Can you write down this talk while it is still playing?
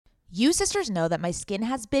You sisters know that my skin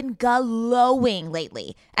has been glowing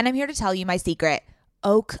lately, and I'm here to tell you my secret.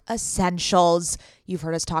 Oak Essentials. You've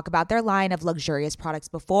heard us talk about their line of luxurious products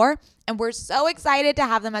before, and we're so excited to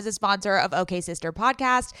have them as a sponsor of OK Sister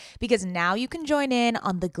Podcast because now you can join in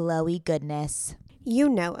on the glowy goodness. You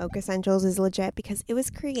know Oak Essentials is legit because it was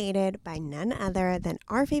created by none other than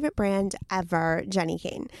our favorite brand ever, Jenni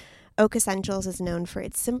Kayne. Oak Essentials is known for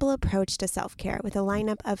its simple approach to self-care with a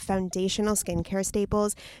lineup of foundational skincare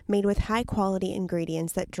staples made with high-quality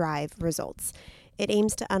ingredients that drive results. It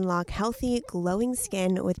aims to unlock healthy, glowing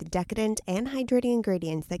skin with decadent and hydrating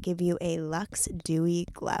ingredients that give you a luxe, dewy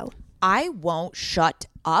glow. I won't shut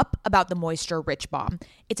up about the Moisture Rich Balm.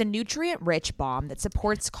 It's a nutrient-rich balm that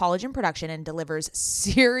supports collagen production and delivers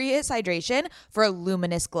serious hydration for a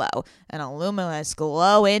luminous glow. And a luminous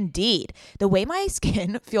glow indeed. The way my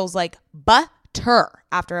skin feels like butter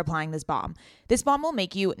after applying this balm. This balm will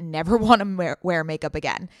make you never want to wear makeup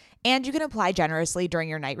again. And you can apply generously during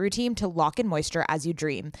your night routine to lock in moisture as you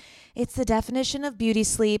dream. It's the definition of beauty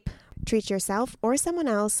sleep. Treat yourself or someone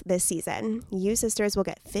else this season. You sisters will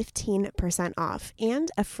get 15% off and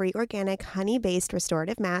a free organic honey-based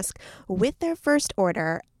restorative mask with their first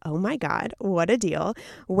order. Oh my God, what a deal.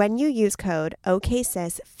 When you use code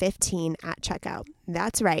OKSIS15 at checkout.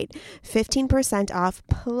 That's right, 15% off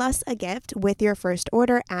plus a gift with your first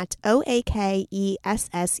order at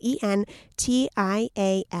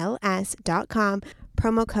OAKESSENTIALS.com.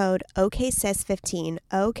 Promo code OKSIS15,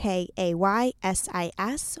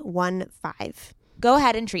 OKAYSIS15. Go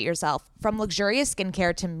ahead and treat yourself. From luxurious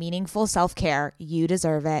skincare to meaningful self-care, you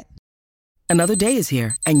deserve it. Another day is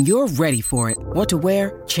here, and you're ready for it. What to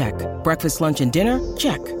wear? Check. Breakfast, lunch, and dinner?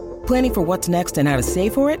 Check. Planning for what's next and how to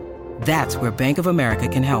save for it? That's where Bank of America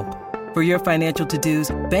can help. For your financial to-dos,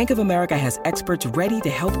 Bank of America has experts ready to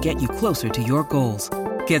help get you closer to your goals.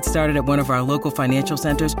 Get started at one of our local financial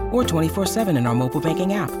centers or 24/7 in our mobile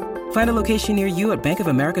banking app. Find a location near you at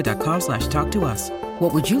bankofamerica.com/talktous.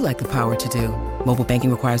 What would you like the power to do? Mobile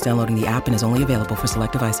banking requires downloading the app and is only available for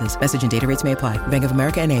select devices. Message and data rates may apply. Bank of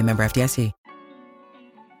America N.A., member FDIC.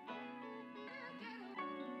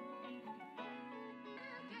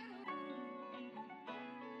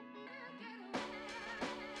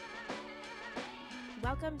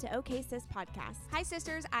 Welcome to OK Sis Podcast. Hi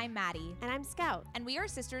sisters, I'm Maddie. And I'm Scout. And we are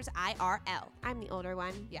sisters IRL. I'm the older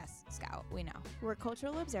one. Yes, Scout, we know. We're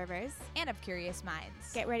cultural observers. And of curious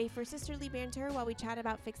minds. Get ready for sisterly banter while we chat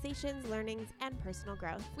about fixations, learnings, and personal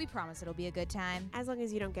growth. We promise it'll be a good time. As long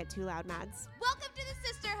as you don't get too loud, Mads. Welcome to the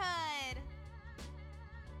sisterhood!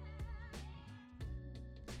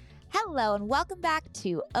 Hello and welcome back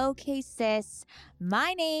to OK Sis.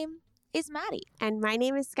 My name is Maddie. And my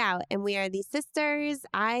name is Scout, and we are the Sisters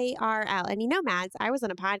IRL. And you know, Mads, I was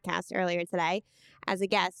on a podcast earlier today as a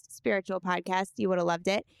guest, spiritual podcast. You would have loved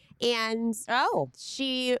it. And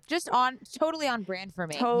she just totally on brand for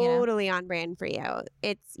me. Totally on brand for you.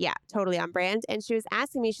 It's, totally on brand. And she was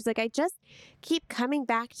asking me, she's like, I just keep coming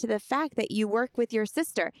back to the fact that you work with your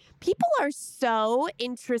sister. People are so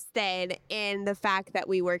interested in the fact that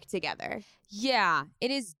we work together. Yeah,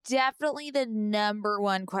 it is definitely the number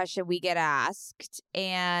one question we get asked.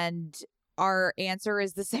 And our answer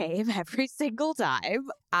is the same every single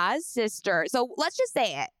time as sisters. So let's just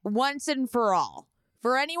say it once and for all.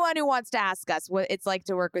 For anyone who wants to ask us what it's like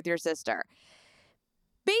to work with your sister.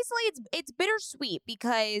 Basically, it's bittersweet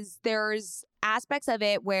because there's aspects of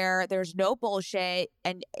it where there's no bullshit.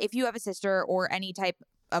 And if you have a sister or any type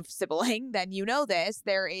of sibling, then you know this.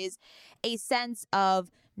 There is a sense of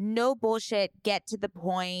no bullshit, get to the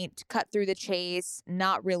point, cut through the chase,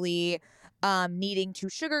 not really needing to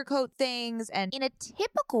sugarcoat things. And in a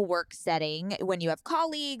typical work setting, when you have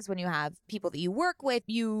colleagues, when you have people that you work with,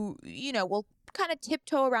 you will kind of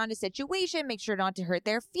tiptoe around a situation, make sure not to hurt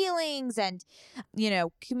their feelings and,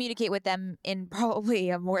 communicate with them in probably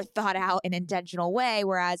a more thought out and intentional way.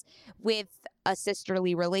 Whereas with a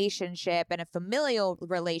sisterly relationship and a familial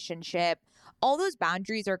relationship, all those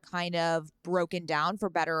boundaries are kind of broken down for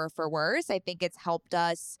better or for worse. I think it's helped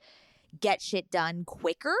us get shit done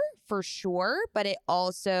quicker for sure, but it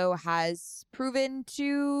also has proven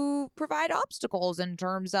to provide obstacles in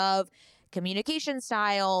terms of communication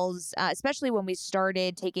styles, especially when we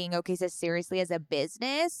started taking OK Sis seriously as a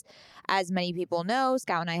business. As many people know,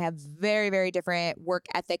 Scout and I have very, very different work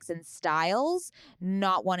ethics and styles.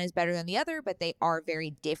 Not one is better than the other, but they are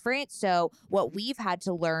very different. So what we've had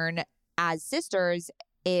to learn as sisters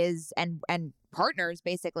is, and partners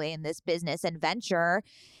basically in this business and venture,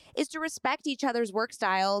 is to respect each other's work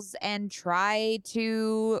styles and try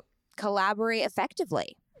to collaborate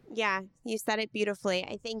effectively. Yeah, you said it beautifully.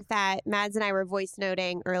 I think that Mads and I were voice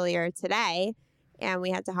noting earlier today, and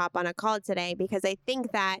we had to hop on a call today because I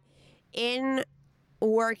think that in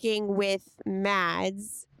working with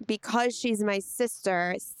Mads, because she's my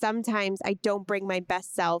sister, sometimes I don't bring my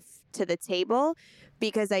best self to the table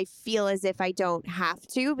because I feel as if I don't have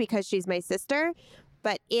to because she's my sister.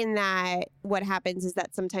 But in that, what happens is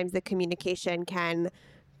that sometimes the communication can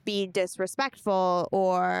be disrespectful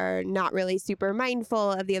or not really super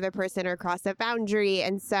mindful of the other person or cross a boundary.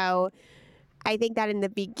 And so I think that in the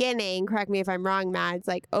beginning, correct me if I'm wrong, Mads,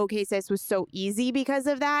 like, OK Sis was so easy because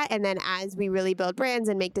of that. And then as we really build brands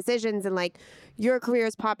and make decisions and like your career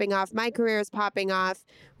is popping off, my career is popping off,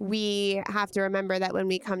 we have to remember that when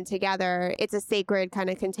we come together, it's a sacred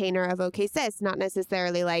kind of container of OK Sis, not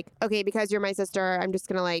necessarily like, OK, because you're my sister, I'm just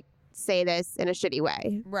going to like say this in a shitty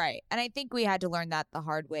way. Right. And I think we had to learn that the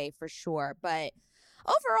hard way for sure. But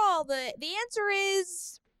overall, the answer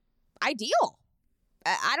is ideal.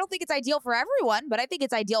 I don't think it's ideal for everyone, but I think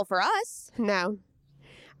it's ideal for us. No,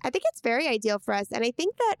 I think it's very ideal for us. And I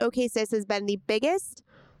think that OK Sis has been the biggest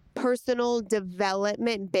personal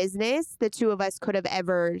development business the two of us could have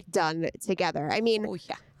ever done together. I mean, Oh,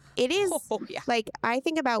 yeah. it is yeah. like, I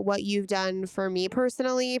think about what you've done for me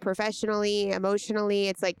personally, professionally, emotionally.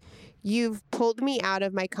 It's like you've pulled me out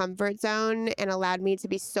of my comfort zone and allowed me to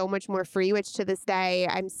be so much more free, which to this day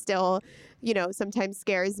I'm still, you know, sometimes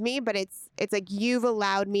scares me. But it's like you've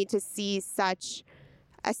allowed me to see such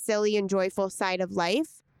a silly and joyful side of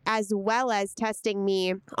life, as well as testing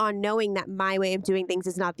me on knowing that my way of doing things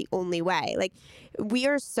is not the only way. Like, we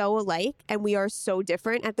are so alike and we are so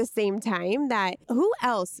different at the same time that who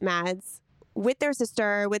else, Mads, with their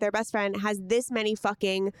sister, with their best friend, has this many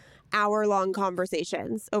fucking hour-long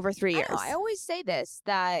conversations over 3 years? I always say this,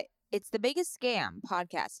 that it's the biggest scam,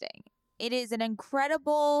 podcasting. It is an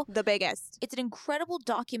incredible... The biggest. It's an incredible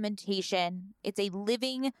documentation. It's a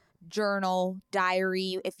living journal,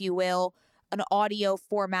 diary, if you will, an audio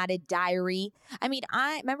formatted diary. I mean,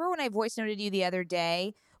 I remember when I voice noted you the other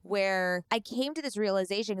day where I came to this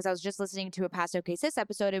realization because I was just listening to a past OK Sis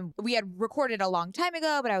episode and we had recorded a long time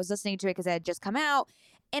ago, but I was listening to it because it had just come out.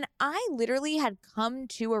 And I literally had come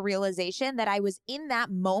to a realization that I was in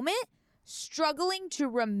that moment struggling to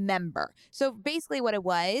remember. So basically what it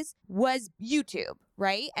was YouTube,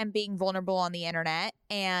 right? And being vulnerable on the internet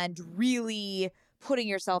and really putting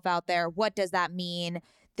yourself out there. What does that mean?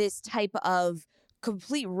 This type of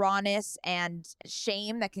complete rawness and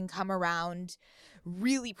shame that can come around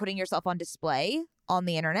really putting yourself on display on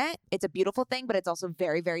the internet. It's a beautiful thing, but it's also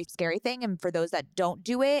very, very scary thing. And for those that don't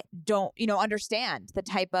do it, don't, understand the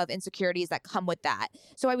type of insecurities that come with that.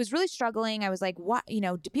 So I was really struggling. I was like, what,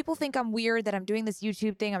 do people think I'm weird that I'm doing this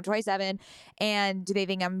YouTube thing? I'm 27. And do they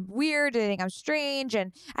think I'm weird? Do they think I'm strange?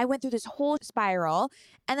 And I went through this whole spiral.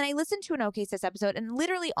 And then I listened to an OK Sis episode. And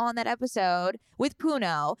literally on that episode with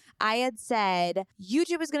Puno, I had said,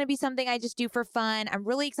 YouTube is going to be something I just do for fun. I'm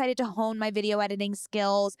really excited to hone my video editing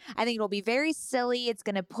skills. I think it'll be very silly. It's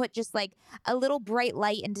going to put just like a little bright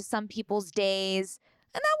light into some people's days.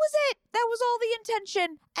 And that was it. That was all the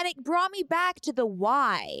intention. And it brought me back to the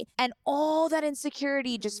why. And all that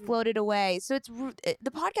insecurity just floated away. So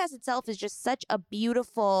the podcast itself is just such a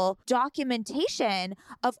beautiful documentation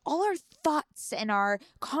of all our thoughts and our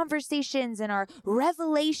conversations and our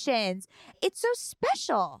revelations. It's so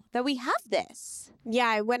special that we have this.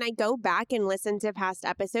 Yeah, when I go back and listen to past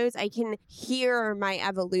episodes, I can hear my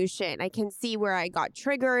evolution. I can see where I got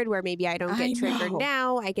triggered, where maybe I don't get triggered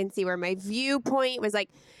now. I can see where my viewpoint was like,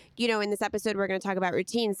 in this episode, we're going to talk about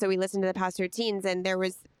routines. So we listened to the past routines and there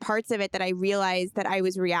was parts of it that I realized that I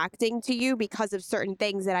was reacting to you because of certain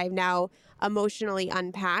things that I've now emotionally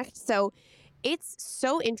unpacked. So it's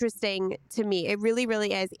so interesting to me. It really,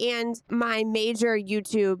 really is. And my major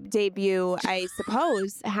YouTube debut, I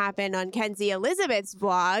suppose, happened on Kenzie Elizabeth's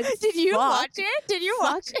vlog. Did you watch it? Did you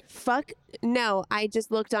watch it? Fuck. No, I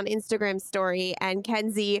just looked on Instagram story and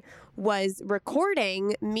Kenzie was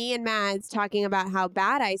recording me and Mads talking about how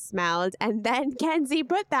bad I smelled. And then Kenzie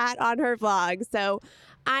put that on her vlog. So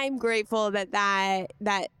I'm grateful that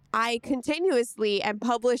I continuously am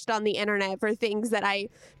published on the internet for things that I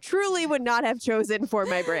truly would not have chosen for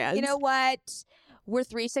my brand. You know what? We're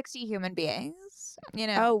 360 human beings.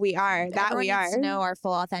 Oh, we are. That we are. Needs to know our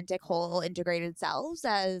full, authentic, whole, integrated selves,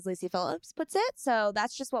 as Lacey Phillips puts it. So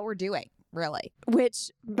that's just what we're doing, really.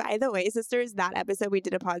 Which, by the way, sisters, that episode we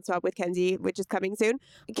did a pod swap with Kenzie, which is coming soon.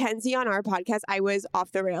 Kenzie on our podcast, I was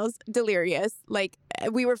off the rails, delirious. Like,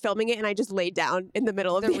 we were filming it and I just laid down in the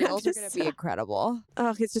middle of the reels episode. are going to be incredible.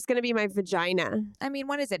 Oh, it's just going to be my vagina. I mean,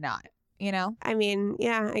 when is it not? you know? I mean,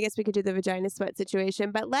 yeah, I guess we could do the vagina sweat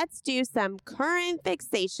situation, but let's do some current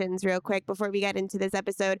fixations real quick before we get into this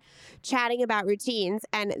episode, chatting about routines.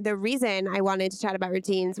 And the reason I wanted to chat about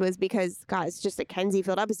routines was because, God, it's just a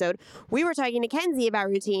Kenzie-filled episode. We were talking to Kenzie about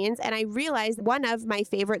routines, and I realized one of my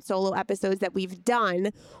favorite solo episodes that we've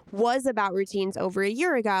done was about routines over a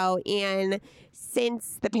year ago. And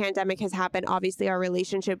since the pandemic has happened, obviously our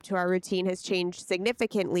relationship to our routine has changed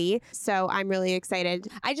significantly. So I'm really excited.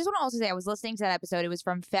 I just want to also say I was listening to that episode. It was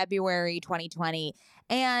from February 2020.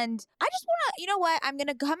 And I just want to, you know what? I'm going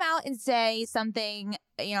to come out and say something.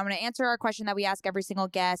 You know, I'm going to answer our question that we ask every single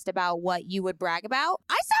guest about what you would brag about.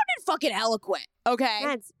 I sounded fucking eloquent, okay?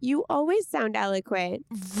 Mads, you always sound eloquent.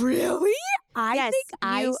 Really? I Yes, think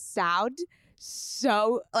I you- sound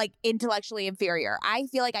so like intellectually inferior. I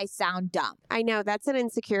feel like I sound dumb. I know that's an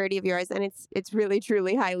insecurity of yours, and it's really,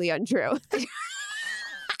 truly, highly untrue.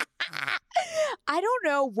 I don't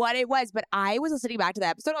know what it was, but I was listening back to the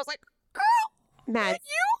episode. I was like, girl, Mads,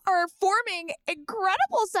 you are forming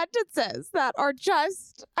incredible sentences that are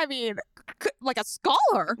just, I mean, like a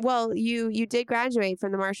scholar. well, you did graduate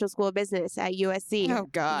from the Marshall School of Business at USC. Oh,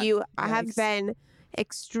 God. You have Yikes. been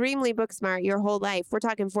extremely book smart your whole life. We're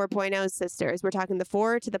talking 4.0 sisters. We're talking the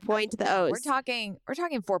 4 to the point to the O's. We're talking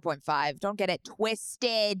 4.5. Don't get it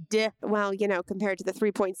twisted. Well, you know, compared to the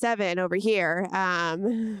 3.7 over here,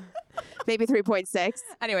 maybe 3.6.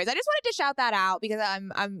 Anyways, I just wanted to shout that out because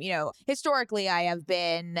I'm, you know, historically I have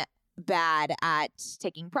been bad at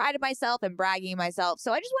taking pride in myself and bragging myself.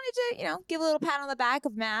 So I just wanted to, you know, give a little pat on the back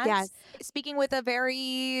of Matt. Yes. Speaking with a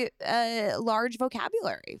very large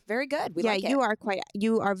vocabulary. Very good. We like it.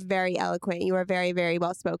 You are very eloquent. You are very, very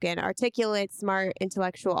well spoken, articulate, smart,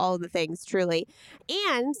 intellectual, all of the things, truly.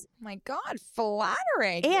 And My God,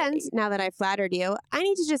 flattering. And now that I've flattered you, I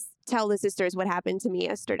need to just tell the sisters what happened to me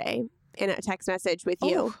yesterday in a text message with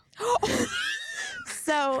you.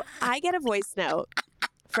 So I get a voice note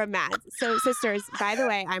from Mads. So sisters, by the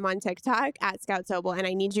way, I'm on TikTok at Scout Sobel, and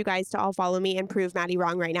I need you guys to all follow me and prove Maddie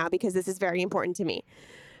wrong right now because this is very important to me.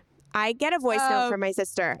 I get a voice note from my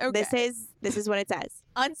sister. Okay. This is what it says.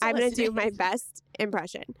 I'm going to do my best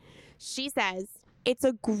impression. She says, "It's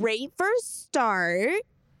a great first start,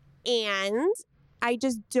 and I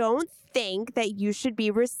just don't think that you should be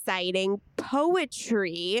reciting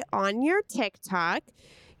poetry on your TikTok.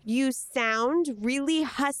 You sound really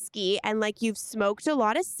husky and like you've smoked a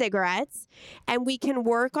lot of cigarettes, and we can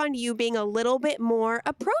work on you being a little bit more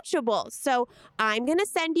approachable. So I'm going to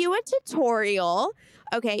send you a tutorial."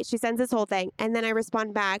 Okay, she sends this whole thing. And then I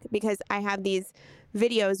respond back because I have these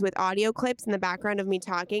videos with audio clips in the background of me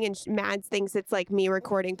talking, and Mads thinks it's like me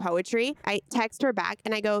recording poetry. I text her back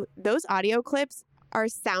and I go, "Those audio clips are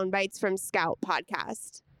sound bites from Scout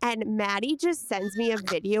Podcast." And Maddie just sends me a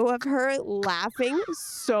video of her laughing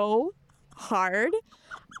so hard.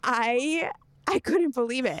 I couldn't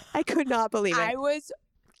believe it. I could not believe it.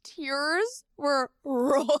 Tears were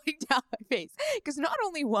rolling down my face because not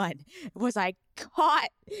only one was I caught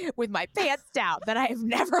with my pants down that I have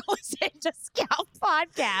never listened to Scout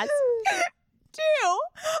Podcast. Two,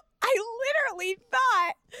 I literally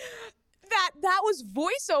thought that was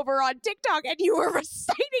voiceover on TikTok and you were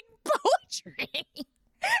reciting poetry.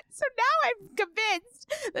 So now I'm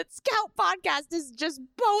convinced that Scout Podcast is just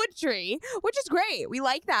poetry, which is great. We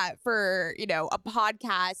like that for, you know, a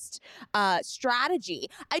podcast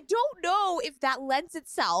strategy. I don't know if that lends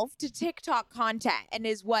itself to TikTok content and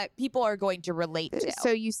is what people are going to relate to.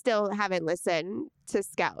 So you still haven't listened to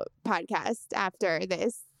Scout Podcast after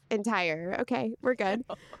this entire, okay, we're good.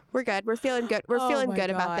 We're good. We're feeling good. We're feeling good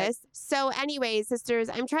about this. So anyways, sisters,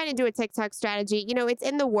 I'm trying to do a TikTok strategy. You know, it's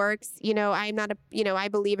in the works. You know, I'm not I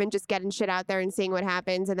believe in just getting shit out there and seeing what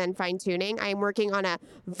happens and then fine tuning. I'm working on a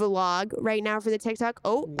vlog right now for the TikTok.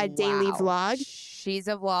 A daily vlog. She's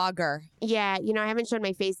a vlogger. Yeah, you know, I haven't shown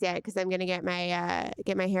my face yet because I'm gonna get my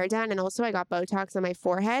hair done, and also I got Botox on my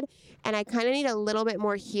forehead, and I kind of need a little bit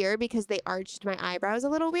more here because they arched my eyebrows a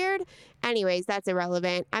little weird. Anyways, that's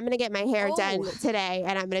irrelevant. I'm gonna get my hair done today,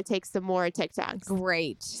 and I'm gonna take some more TikToks.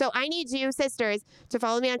 Great. So I need you, sisters, to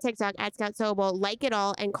follow me on TikTok at Scout Sobel, like it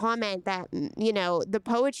all, and comment that, you know, the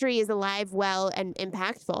poetry is alive, well, and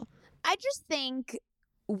impactful. I just think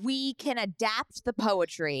we can adapt the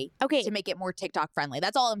poetry to make it more TikTok friendly.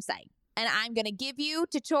 That's all I'm saying. And I'm going to give you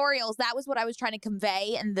tutorials. That was what I was trying to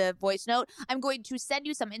convey in the voice note. I'm going to send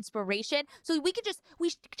you some inspiration. So we just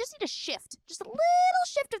need a shift, just a little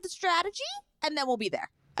shift of the strategy, and then we'll be there.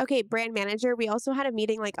 Okay, brand manager, we also had a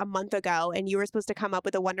meeting like a month ago and you were supposed to come up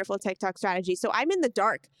with a wonderful TikTok strategy. So I'm in the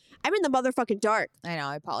dark. I'm in the motherfucking dark. I know.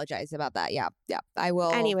 I apologize about that. Yeah. I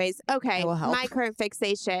will. Anyways, okay. I will help. My current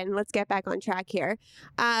fixation. Let's get back on track here.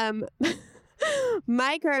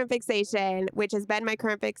 My current fixation, which has been my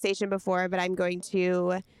current fixation before, but I'm going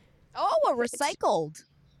to. Oh, a recycled.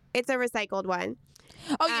 It's a recycled one.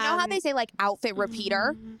 Oh, you know how they say like outfit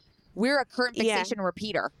repeater? We're a current fixation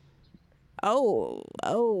repeater. Oh,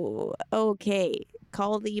 okay.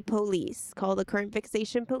 Call the police. Call the current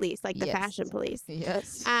fixation police, like the fashion police.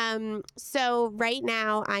 Yes. So right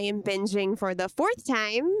now I am binging for the fourth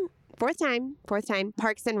time,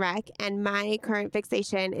 Parks and Rec, and my current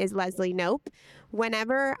fixation is Leslie Knope.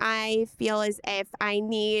 Whenever I feel as if I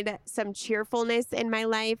need some cheerfulness in my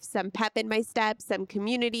life, some pep in my step, some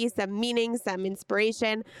community, some meaning, some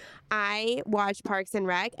inspiration, I watch Parks and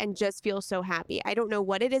Rec and just feel so happy. I don't know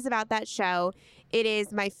what it is about that show. It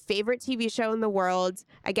is my favorite TV show in the world.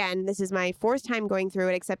 Again, this is my fourth time going through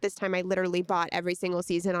it, except this time I literally bought every single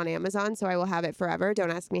season on Amazon, so I will have it forever.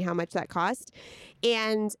 Don't ask me how much that cost.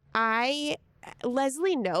 And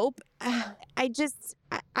Leslie Knope, I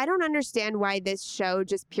don't understand why this show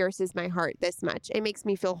just pierces my heart this much. It makes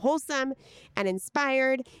me feel wholesome and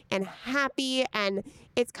inspired and happy, and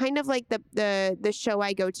it's kind of like the show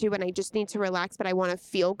I go to when I just need to relax, but I want to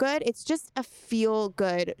feel good. It's just a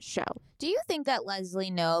feel-good show. Do you think that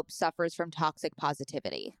Leslie Knope suffers from toxic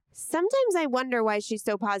positivity? Sometimes I wonder why she's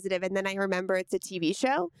so positive, and then I remember it's a TV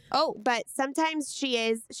show. Oh, But sometimes she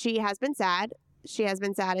has been sad. She has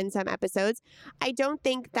been sad in some episodes. I don't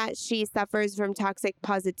think that she suffers from toxic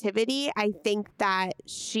positivity. I think that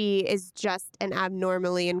she is just an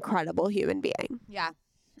abnormally incredible human being. yeah.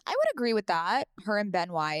 I would agree with that. Her and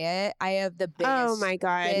Ben Wyatt. I have the biggest, Oh my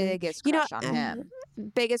God. biggest crush on him.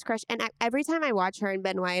 Biggest crush. And every time I watch her and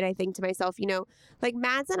Ben Wyatt, I think to myself, like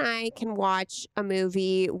Mads and I can watch a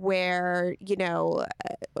movie where,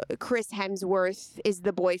 Chris Hemsworth is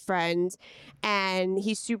the boyfriend and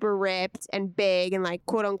he's super ripped and big and like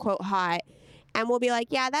quote unquote hot. And we'll be like,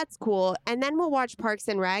 yeah, that's cool. And then we'll watch Parks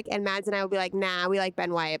and Rec, and Mads and I will be like, nah, we like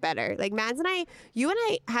Ben Wyatt better. Like you and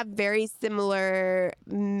I have very similar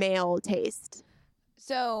male taste.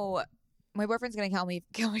 So my boyfriend's gonna kill me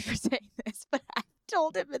for saying this, but I've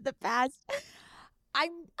told him in the past, I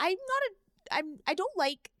don't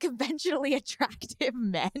like conventionally attractive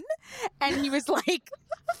men, and he was like,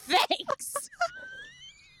 thanks.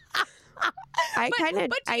 I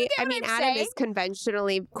mean, Adam saying? is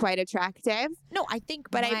conventionally quite attractive. No, I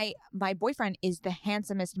think But my boyfriend is the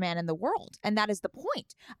handsomest man in the world, and that is the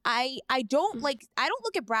point. I don't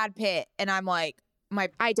look at Brad Pitt and I'm like, my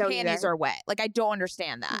I don't panties either. are wet. Like, I don't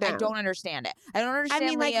understand that. I No. don't understand it. I don't understand I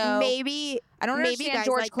mean, Leo. like maybe I don't maybe understand guys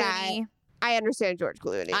George like Clooney. that. I understand George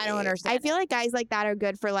Clooney. I don't understand I feel like guys like that are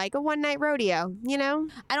good for like a one night rodeo. I don't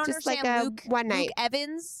just understand like a Luke, one night. Luke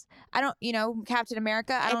Evans. I don't, Captain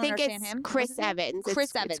America. I don't think understand it's him. Chris What's his name? Evans. Chris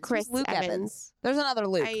It's Evans. Chris Who's Luke Evans. There's another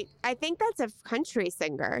Luke. I think that's a country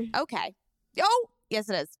singer. Okay. Oh, yes,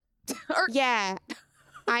 it is. Yeah.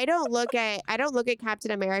 I don't look at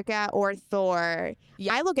Captain America or Thor.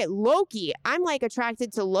 Yeah. I look at Loki. I'm like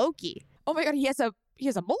attracted to Loki. Oh my God, he has a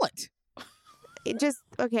mullet. It just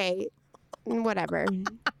okay. Whatever.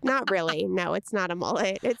 Not really. No, it's not a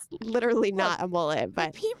mullet. It's literally not a mullet,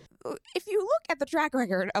 but If you look at the track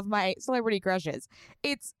record of my celebrity crushes,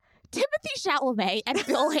 it's Timothy Chalamet and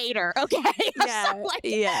Bill Hader. Okay. yeah. So, like,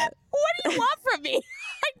 yeah. what do you want from me?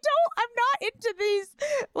 I'm not into these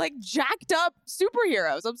like jacked up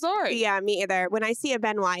superheroes. I'm sorry. Yeah, me either. When I see a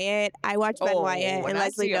Ben Wyatt, I watch Ben Wyatt when and I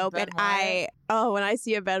Leslie see a Knope, Ben and when I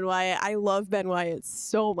see a Ben Wyatt, I love Ben Wyatt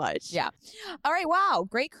so much. Yeah. All right. Wow.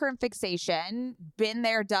 Great current fixation. Been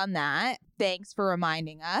there, done that. Thanks for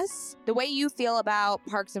reminding us. The way you feel about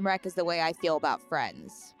Parks and Rec is the way I feel about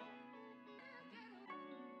Friends.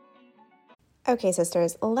 Okay,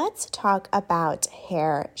 sisters, let's talk about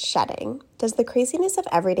hair shedding. Does the craziness of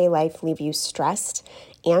everyday life leave you stressed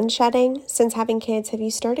and shedding? Since having kids, have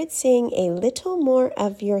you started seeing a little more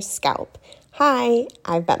of your scalp? Hi,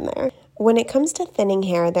 I've been there. When it comes to thinning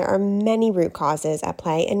hair, there are many root causes at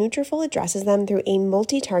play, and Nutrafol addresses them through a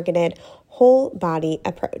multi-targeted, whole-body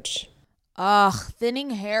approach. Ugh,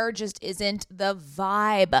 thinning hair just isn't the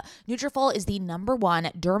vibe. Nutrafol is the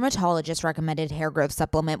 #1 dermatologist-recommended hair growth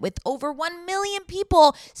supplement, with over 1 million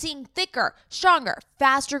people seeing thicker, stronger,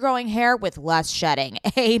 faster-growing hair with less shedding.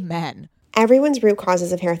 Amen. Everyone's root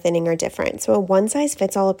causes of hair thinning are different, so a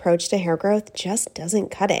one-size-fits-all approach to hair growth just doesn't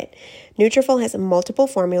cut it. Nutrafol has multiple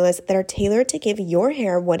formulas that are tailored to give your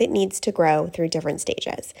hair what it needs to grow through different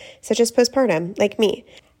stages, such as postpartum, like me.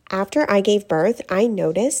 After I gave birth, I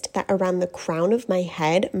noticed that around the crown of my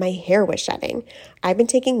head, my hair was shedding. I've been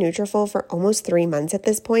taking Nutrafol for almost 3 months at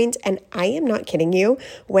this point, and I am not kidding you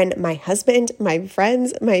when my husband, my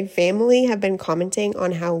friends, my family have been commenting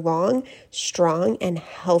on how long, strong, and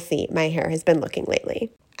healthy my hair has been looking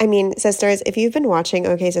lately. I mean, sisters, if you've been watching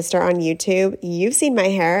OK Sister on YouTube, you've seen my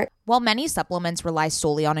hair. While many supplements rely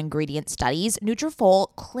solely on ingredient studies, Nutrafol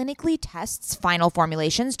clinically tests final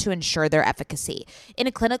formulations to ensure their efficacy. In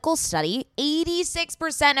a clinical study,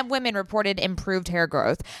 86% of women reported improved hair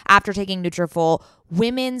growth after taking Nutrafol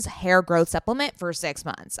women's hair growth supplement for 6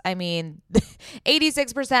 months. I mean,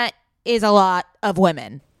 86% is a lot of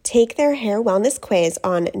women. Take their hair wellness quiz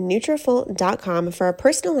on Nutrafol.com for a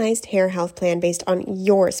personalized hair health plan based on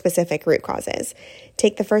your specific root causes.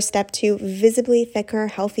 Take the first step to visibly thicker,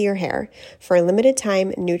 healthier hair. For a limited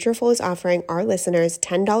time, Nutrafol is offering our listeners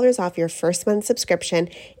 $10 off your first month subscription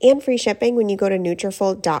and free shipping when you go to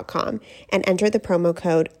Nutrafol.com and enter the promo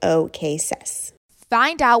code OKSIS.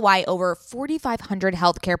 Find out why over 4,500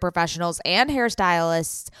 healthcare professionals and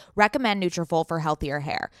hairstylists recommend Nutrafol for healthier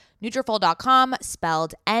hair. Nutrafol.com,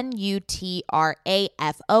 spelled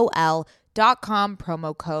Nutrafol.com,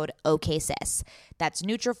 promo code OKSIS. That's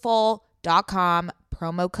Nutrafol.com,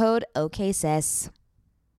 promo code OKSIS.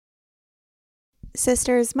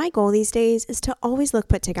 Sisters, my goal these days is to always look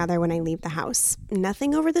put together when I leave the house.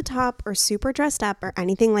 Nothing over the top or super dressed up or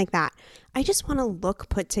anything like that. I just want to look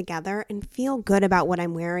put together and feel good about what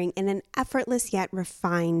I'm wearing in an effortless yet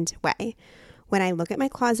refined way. When I look at my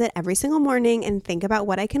closet every single morning and think about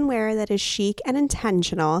what I can wear that is chic and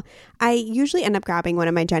intentional, I usually end up grabbing one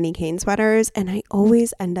of my Jenni Kayne sweaters, and I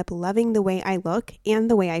always end up loving the way I look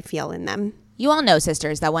and the way I feel in them. You all know,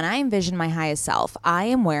 sisters, that when I envision my highest self, I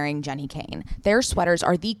am wearing Jenni Kayne. Their sweaters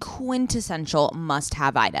are the quintessential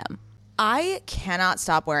must-have item. I cannot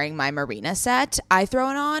stop wearing my Marina set. I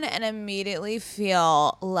throw it on and immediately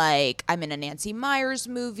feel like I'm in a Nancy Meyers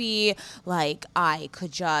movie, like I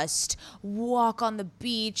could just walk on the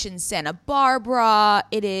beach in Santa Barbara.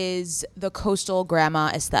 It is the coastal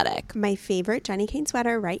grandma aesthetic. My favorite Jenni Kayne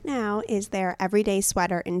sweater right now is their everyday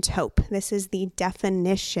sweater in taupe. This is the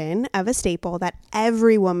definition of a staple that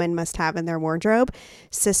every woman must have in their wardrobe.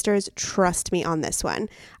 Sisters, trust me on this one.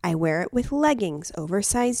 I wear it with leggings,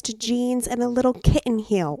 oversized jeans, and a little kitten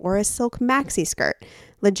heel or a silk maxi skirt.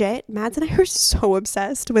 Legit, Mads and I are so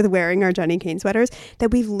obsessed with wearing our Jenni Kayne sweaters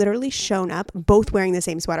that we've literally shown up both wearing the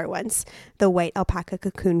same sweater once. The white alpaca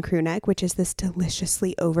cocoon crew neck, which is this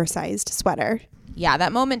deliciously oversized sweater. Yeah,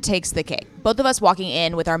 that moment takes the cake. Both of us walking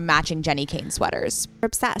in with our matching Jenni Kayne sweaters. We're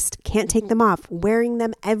obsessed. Can't take them off. Wearing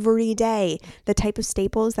them every day. The type of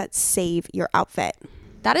staples that save your outfit.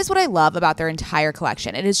 That is what I love about their entire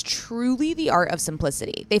collection. It is truly the art of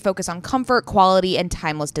simplicity. They focus on comfort, quality, and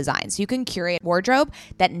timeless designs. You can curate a wardrobe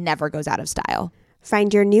that never goes out of style.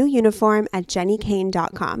 Find your new uniform at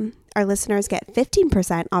JenniKayne.com. Our listeners get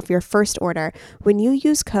 15% off your first order when you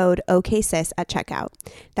use code OKSIS at checkout.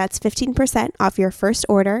 That's 15% off your first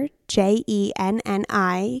order,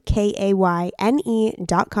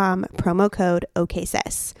 JenniKayne.com, promo code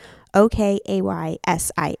OKSIS.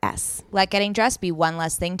 OKAYSIS. Let getting dressed be one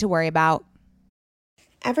less thing to worry about.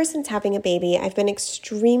 Ever since having a baby, I've been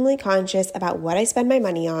extremely conscious about what I spend my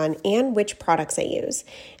money on and which products I use.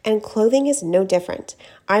 And clothing is no different.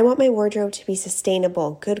 I want my wardrobe to be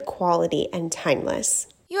sustainable, good quality, and timeless.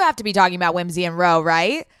 You have to be talking about Whimsy and Row,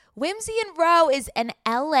 right? Whimsy and Row is an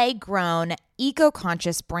LA-grown,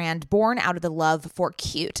 eco-conscious brand born out of the love for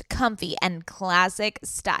cute, comfy, and classic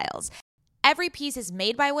styles. Every piece is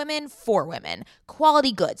made by women for women.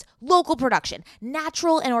 Quality goods, local production,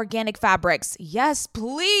 natural and organic fabrics. Yes,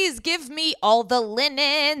 please give me all the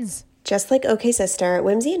linens. Just like OK Sister,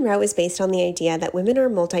 Whimsy and Row is based on the idea that women are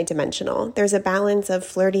multidimensional. There's a balance of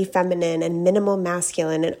flirty feminine and minimal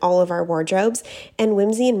masculine in all of our wardrobes, and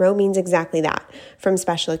Whimsy and Row means exactly that. From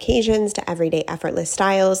special occasions to everyday effortless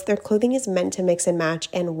styles, their clothing is meant to mix and match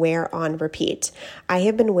and wear on repeat. I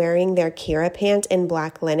have been wearing their Kira pant in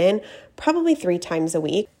black linen probably 3 times a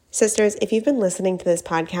week. Sisters, if you've been listening to this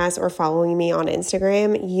podcast or following me on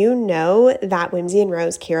Instagram, you know that Whimsy and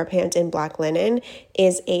Row's Kira pant in black linen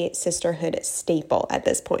is a sisterhood staple at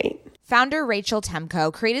this point. Founder Rachel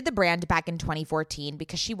Temko created the brand back in 2014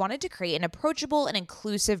 because she wanted to create an approachable and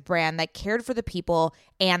inclusive brand that cared for the people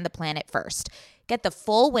and the planet first. Get the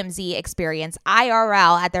full Whimsy experience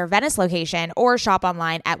IRL at their Venice location or shop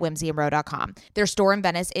online at whimsyandrow.com. Their store in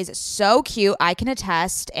Venice is so cute, I can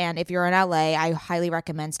attest, and if you're in LA, I highly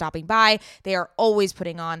recommend stopping by. They are always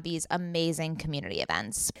putting on these amazing community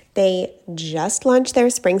events. They just launched their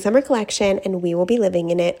spring-summer collection, and we will be living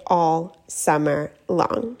in it all summer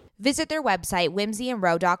long. Visit their website,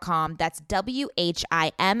 whimsyandrow.com. That's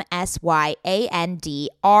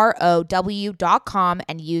WHIMSYANDROW.com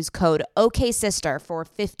and use code OKSister for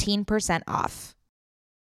 15% off.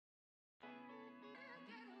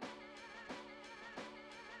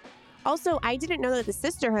 Also, I didn't know that the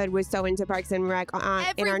sisterhood was so into Parks and Rec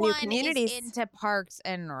in our new communities. Everyone is into Parks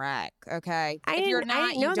and Rec, okay? I If you're didn't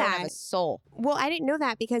not, know you don't that. have a soul. Well, I didn't know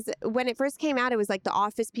that because when it first came out, it was like the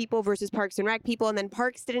Office people versus Parks and Rec people. And then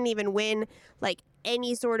Parks didn't even win like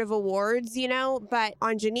any sort of awards, you know. But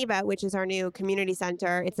on Geneva, which is our new community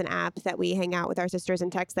center, it's an app that we hang out with our sisters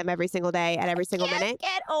and text them every single day at every single minute.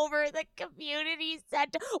 Get over the community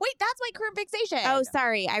center. Wait, that's my current fixation. Oh,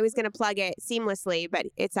 sorry. I was going to plug it seamlessly, but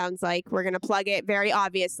it sounds like we're going to plug it very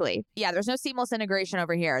obviously. Yeah, there's no seamless integration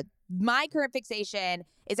over here. My current fixation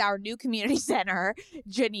is our new community center,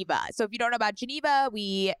 Geneva. So if you don't know about Geneva,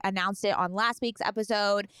 we announced it on last week's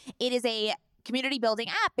episode. It is a community building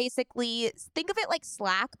app. Basically, think of it like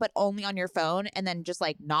Slack, but only on your phone and then just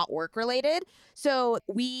like not work related. So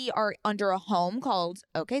we are under a home called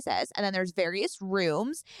OK Says, and then there's various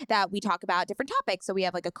rooms that we talk about different topics. So we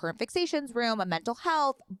have like a current fixations room, a mental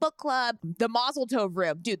health, book club, the Mazel Tov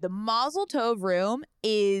room. Dude, the Mazel Tov room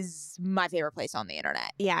is my favorite place on the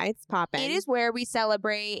internet. Yeah, it's popping. It is where we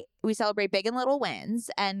celebrate big and little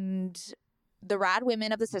wins, and the rad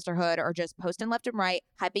women of the sisterhood are just posting left and right,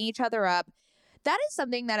 hyping each other up. That is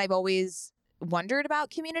something that I've always wondered about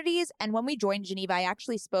communities. And when we joined Geneva, I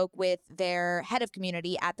actually spoke with their head of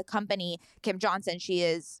community at the company, Kim Johnson. She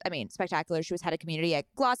is, spectacular. She was head of community at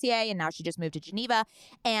Glossier, and now she just moved to Geneva.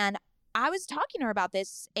 And I was talking to her about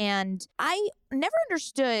this, and I never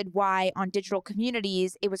understood why on digital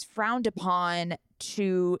communities it was frowned upon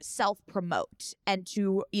to self-promote and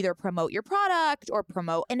to either promote your product or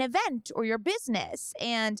promote an event or your business.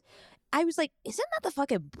 And I was like, isn't that the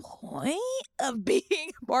fucking point of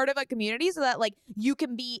being part of a community, so that like you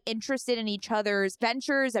can be interested in each other's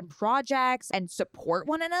ventures and projects and support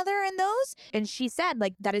one another in those? And she said,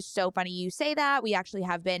 like, that is so funny you say that. We actually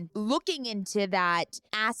have been looking into that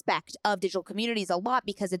aspect of digital communities a lot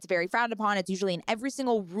because it's very frowned upon. It's usually in every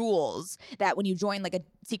single rules that when you join like a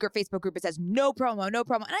secret Facebook group, it says no promo, no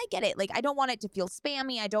promo. And I get it. Like, I don't want it to feel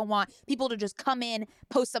spammy. I don't want people to just come in,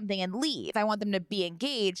 post something and leave. I want them to be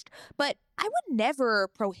engaged. But I would never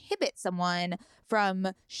prohibit someone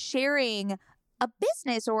from sharing a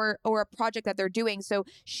business or a project that they're doing. So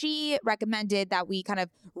she recommended that we kind of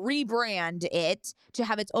rebrand it to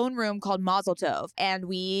have its own room called Mazel Tov, and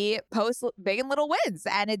we post big and little wins,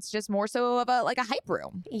 and it's just more so of a hype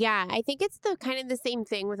room. Yeah, I think it's the kind of the same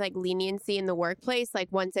thing with like leniency in the workplace. Like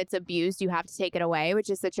once it's abused, you have to take it away, which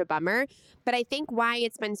is such a bummer. But I think why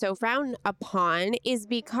it's been so frowned upon is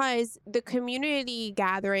because the community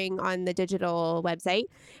gathering on the digital website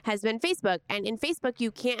has been Facebook. And in Facebook, you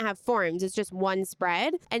can't have forums. It's just one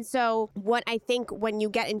spread. And so what I think when you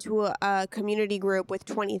get into a community group with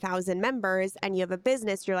 20,000 members and you have a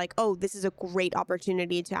business, you're like, oh, this is a great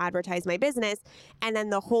opportunity to advertise my business. And then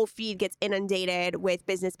the whole feed gets inundated with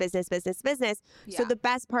business. Yeah. So the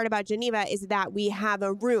best part about Geneva is that we have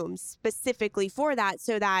a room specifically for that,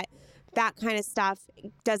 so that kind of stuff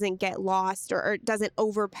doesn't get lost or doesn't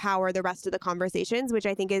overpower the rest of the conversations, which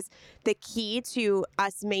I think is the key to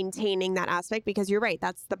us maintaining that aspect, because you're right.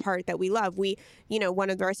 That's the part that we love. One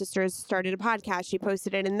of our sisters started a podcast. She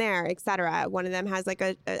posted it in there, etc. One of them has like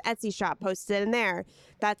a Etsy shop, posted it in there.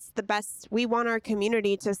 That's the best. We want our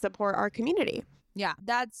community to support our community. Yeah,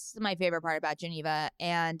 that's my favorite part about Geneva.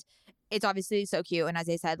 And it's obviously so cute. And as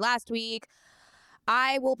I said last week,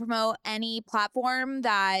 I will promote any platform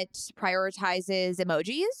that prioritizes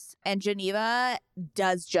emojis, and Geneva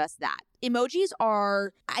does just that. Emojis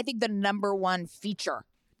are, I think, the number one feature.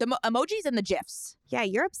 The emojis and the GIFs. Yeah,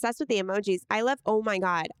 you're obsessed with the emojis. I love, oh my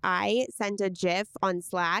God, I sent a GIF on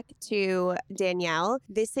Slack to Danielle.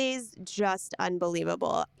 This is just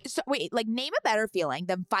unbelievable. So wait, like name a better feeling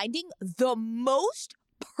than finding the most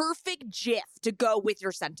perfect GIF to go with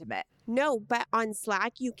your sentiment. No, but on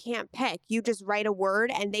Slack, you can't pick. You just write a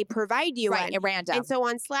word and they provide you right, one. At random. And so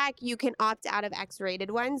on Slack, you can opt out of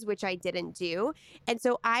X-rated ones, which I didn't do. And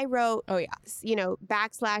so I wrote, /Jiffy,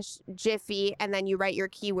 and then you write your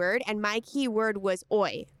keyword. And my keyword was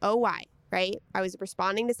OY, O-Y, right? I was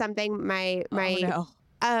responding to something. My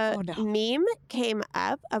meme came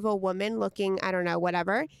up of a woman looking, I don't know,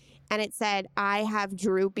 whatever. And it said, I have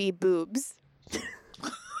droopy boobs.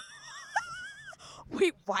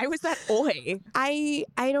 Wait, why was that oi? I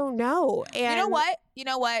don't know. And You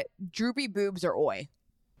know what? Droopy boobs are oi.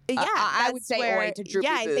 Yeah, I would say oi to droopy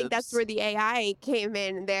boobs. Yeah, I think that's where the AI came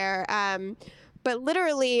in there. But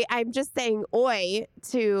literally, I'm just saying oi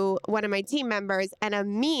to one of my team members, and a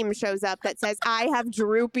meme shows up that says, I have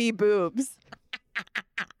droopy boobs.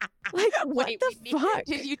 Like, what the fuck?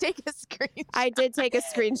 Did you take a screenshot? I did take a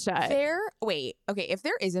screenshot. If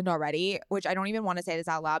there isn't already, which I don't even want to say this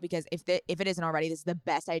out loud because if it isn't already, this is the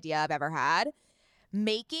best idea I've ever had.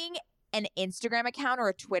 Making an Instagram account or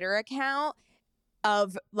a Twitter account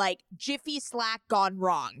of like Jiffy Slack gone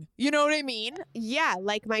wrong. You know what I mean? Yeah,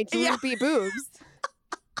 like my droopy boobs.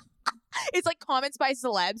 It's like comments by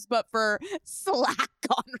celebs, but for Slack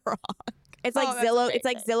gone wrong. It's like Zillow. It's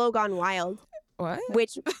like Zillow gone wild. What?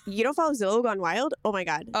 Which, you don't follow Zillow gone wild? Oh my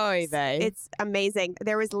God. Oh, they. It's amazing.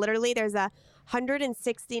 There's a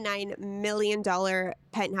 $169 million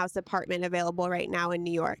penthouse apartment available right now in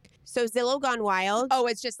New York. So Zillow gone wild. Oh,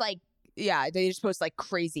 it's just like, yeah, they just post like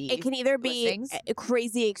crazy. It can either be listings.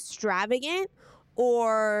 Crazy extravagant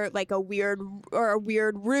or like a weird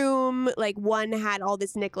room. Like one had all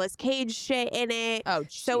this Nicolas Cage shit in it. Oh,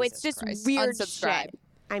 so it's just weird Unsubscribe. shit.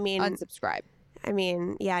 I mean, Unsubscribe.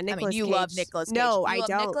 Yeah, Nicolas Cage. You love Nicolas Cage. No, I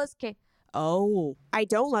don't. Nicolas Cage. Oh, I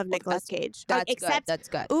don't love Nicolas Cage. That's except, good. That's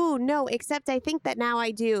good. Ooh, no, except I think that now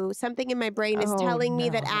I do. Something in my brain is telling me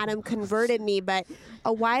that Adam converted me, but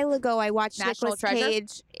a while ago I watched National Nicolas Treasure?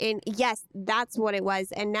 Cage in, yes, that's what it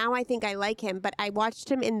was. And now I think I like him, but I watched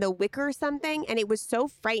him in The Wicker or something, and it was so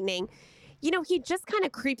frightening. You know, he just kind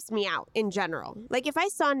of creeps me out in general. Like if I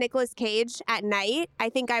saw Nicolas Cage at night, I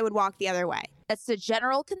think I would walk the other way. That's the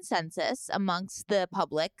general consensus amongst the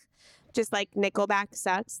public. Just like Nickelback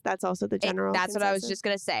sucks. That's also the general That's what I was consensus. just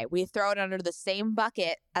going to say. We throw it under the same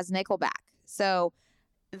bucket as Nickelback. So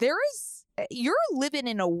you're living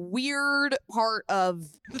in a weird part of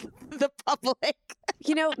the public.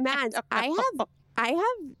 You know, Mads, I have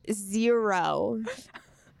zero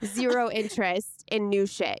interest in new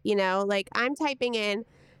shit, you know? Like I'm typing in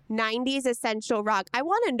 90s essential rock. I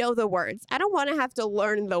want to know the words. I don't want to have to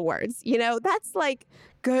learn the words. You know, that's like,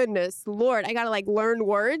 goodness Lord, I got to like learn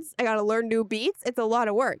words. I got to learn new beats. It's a lot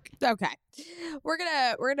of work. Okay. We're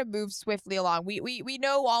gonna move swiftly along. We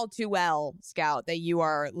know all too well, Scout, that you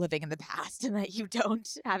are living in the past and that you don't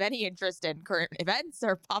have any interest in current events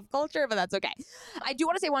or pop culture, but that's okay. I do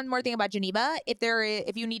want to say one more thing about Geneva.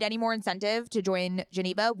 If you need any more incentive to join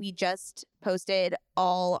Geneva, we just posted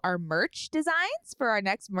all our merch designs for our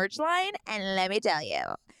next merch line, and let me tell you,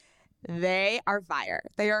 they are fire.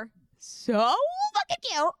 They are so fucking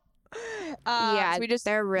cute. Yeah, so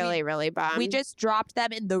they're really bomb. We just dropped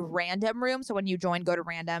them in the random room. So when you join, go to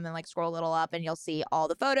random and like scroll a little up and you'll see all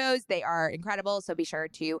the photos. They are incredible. So be sure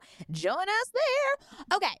to join us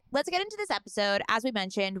there. Okay, let's get into this episode. As we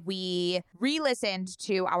mentioned, we re-listened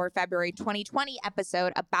to our February 2020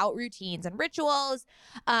 episode about routines and rituals.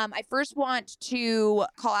 I first want to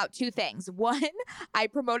call out two things. One, I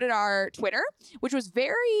promoted our Twitter, which was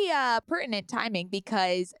very pertinent timing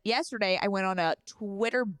because yesterday I went on a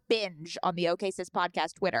Twitter binge on the OK Sis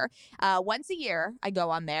podcast Twitter. Once a year, I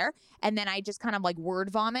go on there and then I just kind of like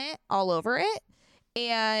word vomit all over it.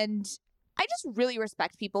 And I just really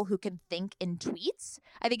respect people who can think in tweets.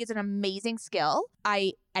 I think it's an amazing skill.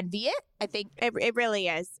 I envy it. I think it really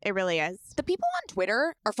is. It really is. The people on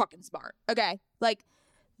Twitter are fucking smart. Okay. Like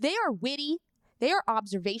they are witty. They are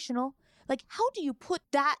observational. Like, how do you put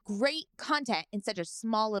that great content in such a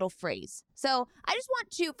small little phrase? So I just want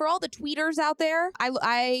to, for all the tweeters out there,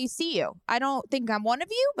 I see you. I don't think I'm one of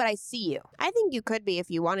you, but I see you. I think you could be if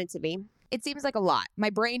you wanted to be. It seems like a lot. My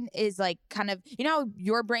brain is like kind of, you know, how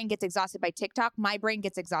your brain gets exhausted by TikTok. My brain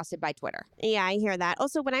gets exhausted by Twitter. Yeah, I hear that.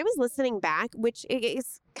 Also, when I was listening back, which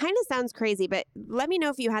is kind of sounds crazy, but let me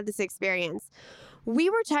know if you had this experience.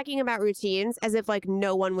 We were talking about routines as if like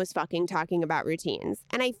no one was fucking talking about routines.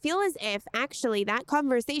 And I feel as if actually that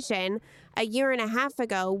conversation a year and a half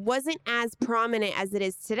ago wasn't as prominent as it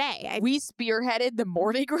is today. We spearheaded the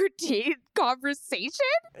morning routine conversation.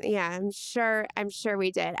 Yeah, I'm sure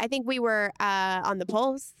we did. I think we were on the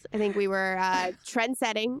pulse. I think we were trend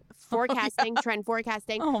setting, forecasting, trend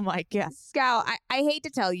forecasting. Oh my God. Scout, I hate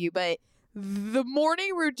to tell you, but the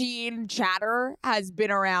morning routine chatter has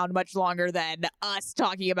been around much longer than us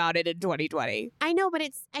talking about it in 2020. I know, but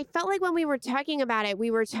I felt like when we were talking about it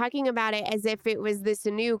as if it was this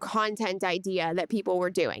new content idea that people were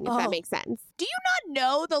doing, if that makes sense. Do you not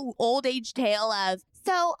know the old age tale of,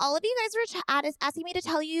 so all of you guys were asking me to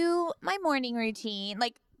tell you my morning routine?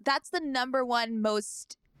 Like, that's the number one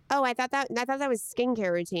most... Oh, I thought that was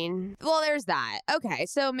skincare routine. Well, there's that. Okay,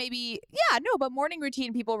 so maybe, yeah, no, but morning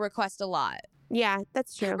routine people request a lot. Yeah,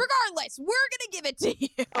 that's true. Regardless, we're going to give it to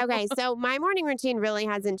you. Okay, so my morning routine really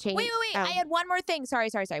hasn't changed. Wait. Oh. I had one more thing. Sorry.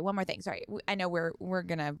 One more thing. Sorry. I know we're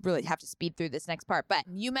going to really have to speed through this next part, but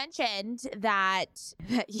you mentioned that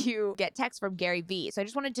you get texts from Gary Vee. So I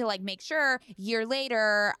just wanted to make sure a year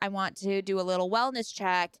later, I want to do a little wellness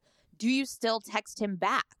check. Do you still text him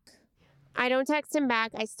back? I don't text him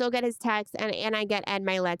back. I still get his texts, and I get Ed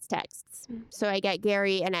Milet's texts. So I get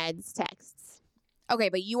Gary and Ed's texts. Okay,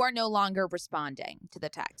 but you are no longer responding to the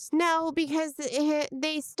text. No, because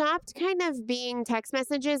they stopped kind of being text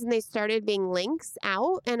messages and they started being links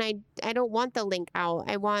out, and I don't want the link out.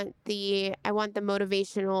 I want the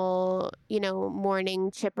motivational,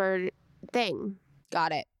 morning chipper thing.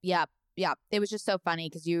 Got it. Yep. It was just so funny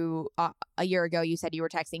because you a year ago you said you were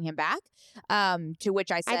texting him back. To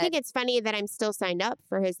which I said, I think it's funny that I'm still signed up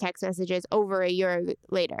for his text messages over a year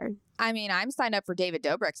later. I mean, I'm signed up for David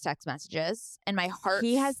Dobrik's text messages, and my heart.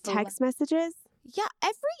 He has text messages? Yeah,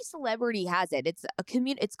 every celebrity has it. It's a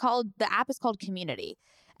the app is called Community,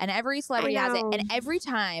 and every celebrity has it. And every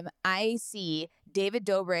time I see David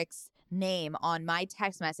Dobrik's name on my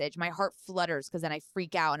text message, my heart flutters because then I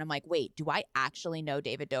freak out and I'm like, wait, do I actually know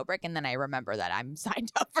David Dobrik? And then I remember that I'm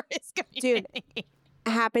signed up for his Community. Dude, it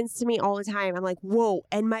happens to me all the time. I'm like, whoa,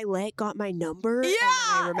 and my leg got my number? Yeah.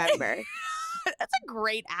 And then I remember. That's a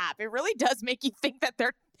great app. It really does make you think that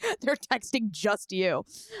they're texting just you.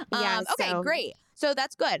 Yeah. Okay, great. So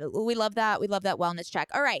that's good. We love that. We love that wellness check.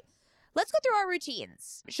 All right. Let's go through our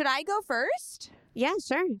routines. Should I go first? Yeah,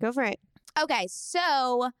 sure. Go for it. Okay,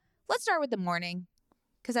 so let's start with the morning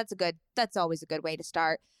because that's always a good way to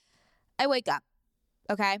start. I wake up.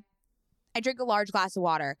 Okay. I drink a large glass of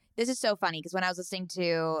water. This is so funny because when I was listening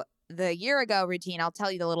to the year ago routine, I'll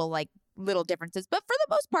tell you the little differences, but for the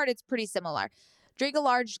most part, it's pretty similar. Drink a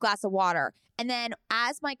large glass of water. And then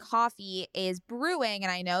as my coffee is brewing,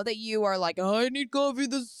 and I know that you are like, I need coffee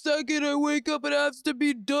the second I wake up. It has to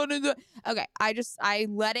be done okay. I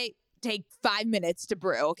let it take 5 minutes to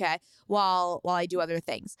brew. Okay. While I do other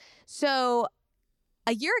things. So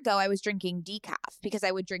a year ago, I was drinking decaf because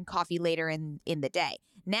I would drink coffee later in the day.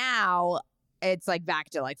 Now it's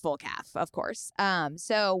back to full calf, of course.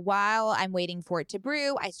 So while I'm waiting for it to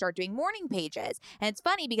brew, I start doing morning pages. And it's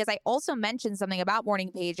funny because I also mentioned something about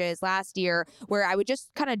morning pages last year where I would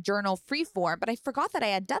just kind of journal free form, but I forgot that I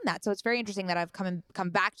had done that. So it's very interesting that I've come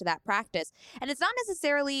back to that practice. And it's not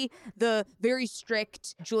necessarily the very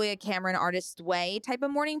strict Julia Cameron artist way type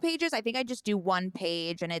of morning pages. I think I just do one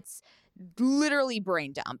page and it's literally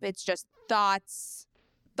brain dump. It's just thoughts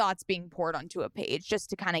being poured onto a page just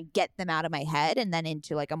to kind of get them out of my head and then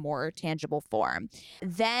into a more tangible form.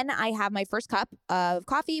 Then I have my first cup of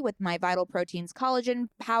coffee with my Vital Proteins collagen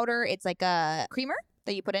powder. It's like a creamer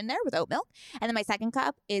that you put in there with oat milk. And then my second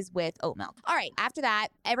cup is with oat milk. All right. After that,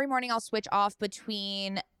 every morning I'll switch off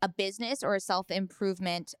between a business or a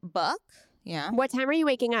self-improvement book. Yeah. What time are you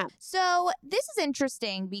waking up? So this is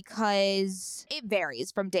interesting because it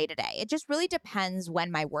varies from day to day. It just really depends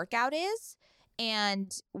when my workout is.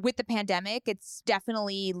 And with the pandemic, it's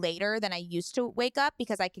definitely later than I used to wake up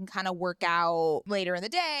because I can kind of work out later in the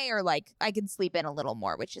day or I can sleep in a little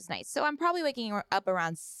more, which is nice. So I'm probably waking up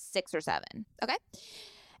around 6 or 7. Okay.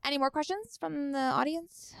 Any more questions from the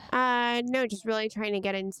audience? No, just really trying to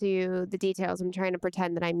get into the details. I'm trying to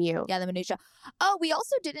pretend that I'm you. Yeah, the minutia. Oh, we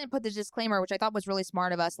also didn't put the disclaimer, which I thought was really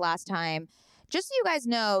smart of us last time. Just so you guys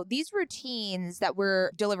know, these routines that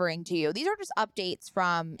we're delivering to you, these are just updates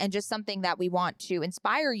from and just something that we want to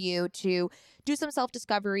inspire you to do some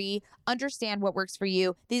self-discovery, understand what works for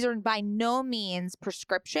you. These are by no means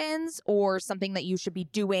prescriptions or something that you should be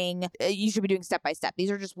doing. You should be doing step by step.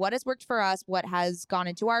 These are just what has worked for us, what has gone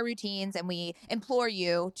into our routines, and we implore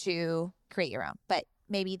you to create your own. But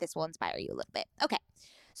maybe this will inspire you a little bit. Okay.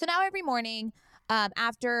 So now every morning,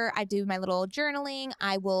 after I do my little journaling,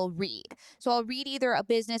 I will read. So I'll read either a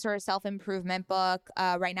business or a self-improvement book.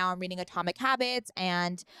 Right now I'm reading Atomic Habits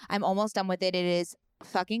and I'm almost done with it. It is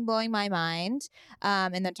fucking blowing my mind.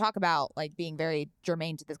 And then talk about being very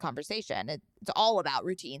germane to this conversation. It's all about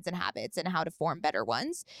routines and habits and how to form better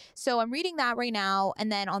ones. So I'm reading that right now.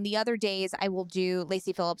 And then on the other days, I will do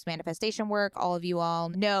Lacy Phillips manifestation work. All of you all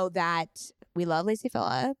know that we love Lacy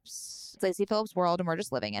Phillips. It's Lacy Phillips' world and we're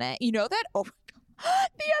just living in it. You know that? Oh,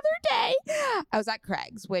 the other day, I was at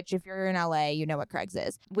Craig's, which if you're in LA, you know what Craig's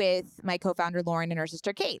is, with my co-founder Lauren and her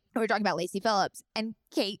sister Kate. We were talking about Lacy Phillips, and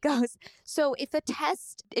Kate goes, "So if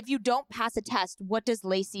you don't pass a test, what does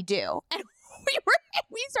Lacy do?" And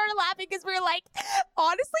we started laughing because we were like,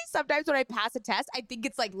 honestly, sometimes when I pass a test, I think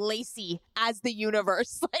it's Lacy as the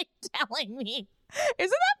universe telling me.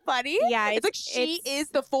 Isn't that funny? Yeah, it's she is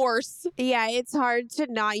the force. Yeah, it's hard to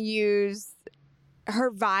not use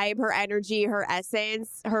her vibe, her energy, her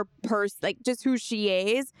essence, her like just who she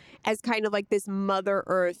is as kind of like this Mother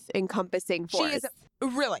Earth encompassing force. She is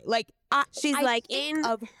really like she's I like think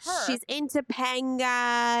of her. She's in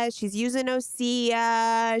Topanga. She's using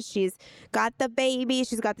Osea. She's got the baby.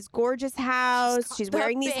 She's got this gorgeous house. She's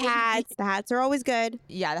wearing these hats. The hats are always good.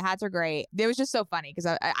 Yeah, the hats are great. It was just so funny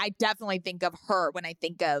because I definitely think of her when I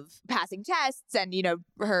think of passing tests and,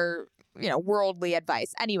 her, worldly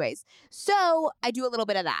advice. Anyways, so I do a little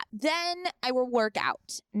bit of that. Then I will work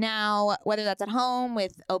out. Now, whether that's at home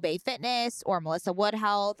with Obey Fitness or Melissa Wood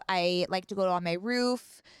Health, I like to go on my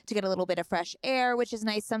roof to get a little bit of fresh air, which is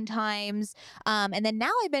nice sometimes. And then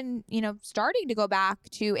now I've been, starting to go back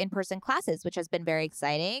to in-person classes, which has been very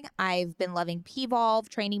exciting. I've been loving P-Volve,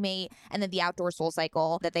 Training Mate, and then the Outdoor Soul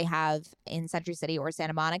Cycle that they have in Century City or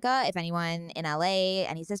Santa Monica. If anyone in LA,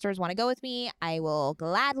 any sisters want to go with me, I will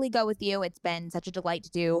gladly go with you. It's been such a delight to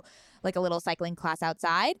do like a little cycling class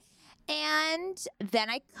outside. And then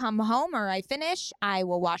I come home or I finish, I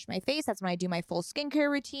will wash my face. That's when I do my full skincare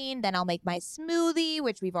routine. Then I'll make my smoothie,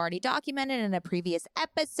 which we've already documented in a previous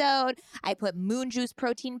episode. I put Moon Juice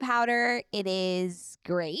protein powder. It is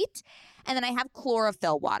great. And then I have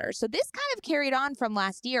chlorophyll water. So this kind of carried on from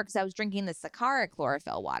last year because I was drinking the Sakara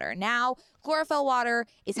chlorophyll water. Now chlorophyll water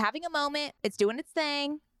is having a moment. It's doing its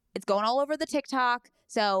thing. It's going all over the TikTok.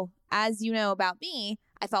 So as you know about me,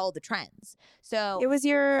 I follow the trends. So it was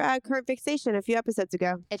your current fixation a few episodes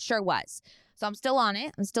ago. It sure was. So I'm still on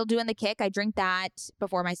it. I'm still doing the kick. I drink that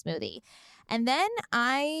before my smoothie. And then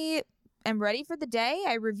I am ready for the day.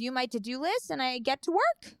 I review my to-do list and I get to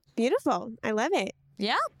work. Beautiful. I love it.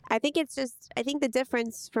 Yeah. I think the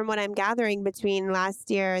difference from what I'm gathering between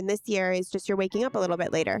last year and this year is just you're waking up a little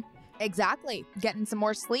bit later. Exactly. Getting some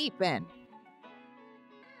more sleep in.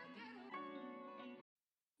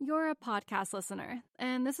 You're a podcast listener,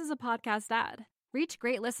 and this is a podcast ad. Reach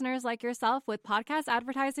great listeners like yourself with podcast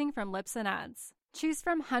advertising from Libsyn Ads. Choose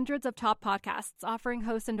from hundreds of top podcasts offering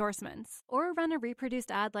host endorsements, or run a reproduced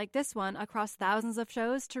ad like this one across thousands of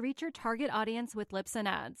shows to reach your target audience with Libsyn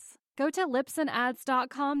Ads. Go to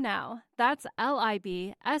libsynads.com now. That's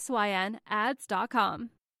LIBSYN ads.com.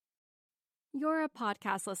 You're a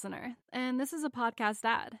podcast listener, and this is a podcast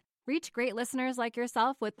ad. Reach great listeners like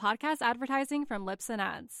yourself with podcast advertising from Libsyn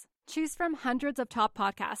Ads. Choose from hundreds of top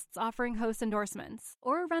podcasts offering host endorsements,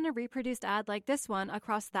 or run a reproduced ad like this one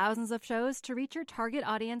across thousands of shows to reach your target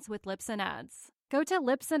audience with Libsyn Ads. Go to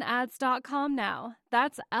libsynads.com now.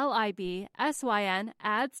 That's LIBSYN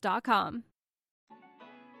ads.com.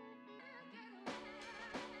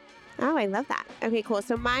 Oh, I love that. Okay, cool.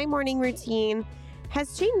 So my morning routine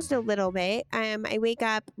has changed a little bit. I wake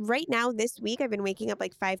up right now this week. I've been waking up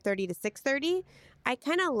like 5:30 to 6:30. I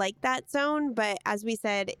kind of like that zone, but as we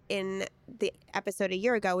said in the episode a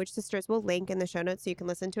year ago, which sisters will link in the show notes so you can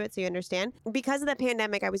listen to it so you understand. Because of the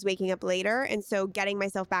pandemic, I was waking up later, and so getting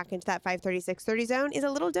myself back into that 5:30, 6:30 zone is a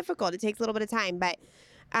little difficult. It takes a little bit of time, but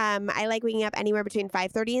I like waking up anywhere between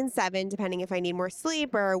 5:30 and 7, depending if I need more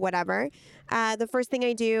sleep or whatever. The first thing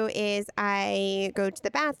I do is I go to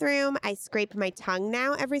the bathroom. I scrape my tongue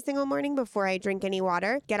now every single morning before I drink any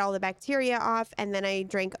water, get all the bacteria off, and then I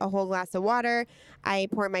drink a whole glass of water. I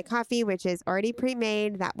pour my coffee, which is already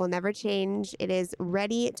pre-made. That will never change. It is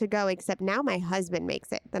ready to go, except now my husband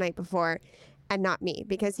makes it the night before. And not me,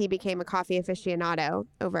 because he became a coffee aficionado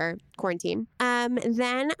over quarantine.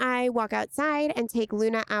 Then I walk outside and take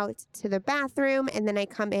Luna out to the bathroom, and then I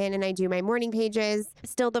come in and I do my morning pages.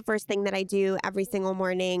 Still the first thing that I do every single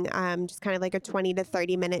morning, just kind of like a 20 to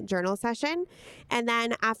 30 minute journal session. And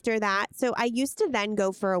then after that, so I used to then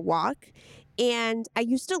go for a walk. And I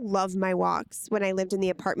used to love my walks when I lived in the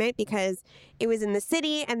apartment because it was in the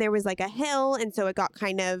city and there was like a hill. And so it got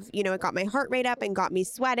kind of, it got my heart rate up and got me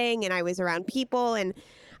sweating, and I was around people. And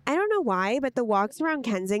I don't know why, but the walks around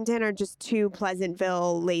Kensington are just too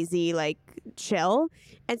Pleasantville, lazy, like chill.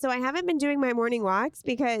 And so I haven't been doing my morning walks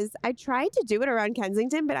because I tried to do it around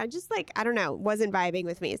Kensington, but I just I don't know, wasn't vibing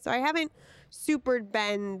with me. So I haven't super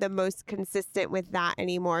been the most consistent with that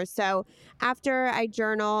anymore. So after I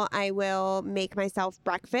journal, I will make myself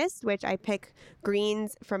breakfast, which I pick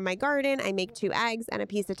greens from my garden. I make 2 eggs and a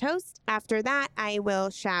piece of toast. After that, I will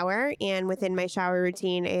shower, and within my shower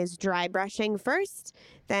routine is dry brushing first.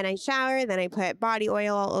 Then I shower, then I put body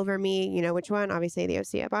oil all over me, you know which one, obviously the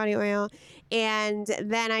Osea body oil. And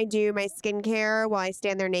then I do my skincare while I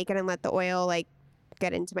stand there naked and let the oil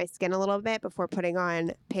get into my skin a little bit before putting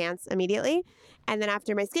on pants immediately. And then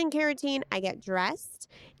after my skincare routine, I get dressed,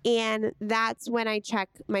 and that's when I check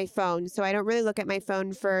my phone. So I don't really look at my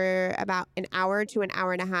phone for about an hour to an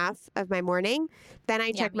hour and a half of my morning. Then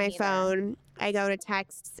I check my phone I go to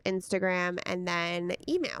texts, Instagram, and then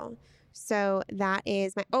email. So that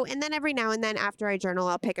is my, oh, and then every now and then after I journal,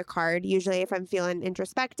 I'll pick a card. Usually if I'm feeling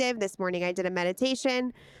introspective. This morning I did a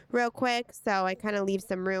meditation real quick. So I kind of leave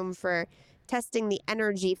some room for testing the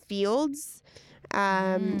energy fields.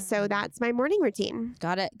 So that's my morning routine.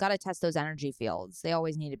 Gotta test those energy fields. They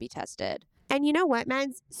always need to be tested. And you know what,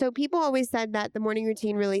 Mads? So people always said that the morning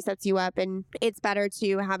routine really sets you up, and it's better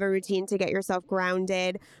to have a routine to get yourself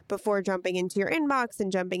grounded before jumping into your inbox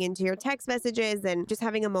and jumping into your text messages and just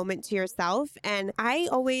having a moment to yourself. And I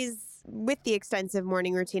always, with the extensive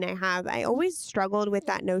morning routine I have, I always struggled with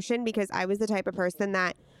that notion because I was the type of person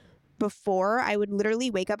that before I would literally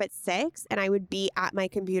wake up at 6 and I would be at my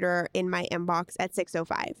computer in my inbox at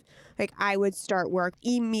 6:05. Like I would start work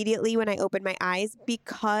immediately when I opened my eyes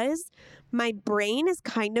because my brain is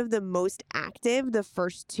kind of the most active the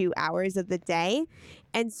first 2 hours of the day.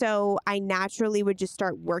 And so I naturally would just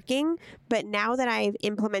start working. But now that I've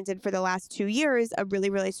implemented for the last 2 years a really,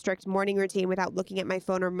 really strict morning routine without looking at my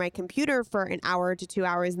phone or my computer for an hour to 2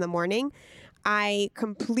 hours in the morning, I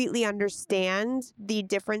completely understand the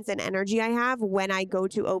difference in energy I have when I go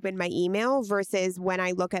to open my email versus when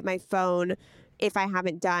I look at my phone if I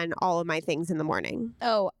haven't done all of my things in the morning.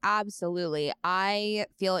 Oh, absolutely. I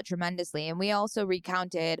feel it tremendously. And we also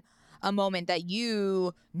recounted a moment that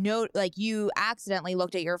you accidentally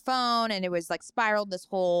looked at your phone and it was like spiraled this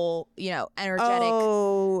whole, energetic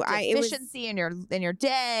deficiency in your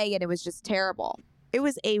day, and it was just terrible. It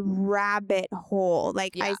was a rabbit hole.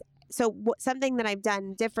 Something that I've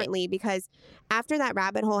done differently, because after that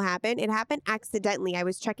rabbit hole happened, it happened accidentally. I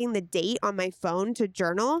was checking the date on my phone to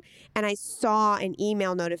journal and I saw an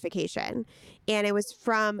email notification and it was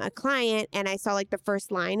from a client, and I saw like the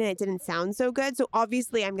first line and it didn't sound so good. So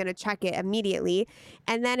obviously I'm going to check it immediately.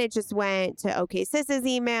 And then it just went to OK Sis's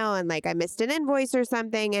email and like I missed an invoice or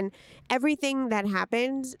something, and everything that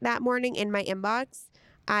happened that morning in my inbox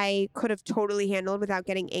I could have totally handled without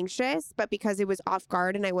getting anxious, but because it was off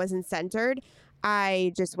guard and I wasn't centered,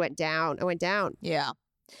 I just went down. I went down. Yeah.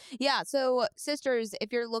 Yeah. So, sisters,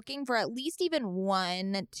 if you're looking for at least even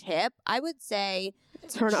one tip, I would say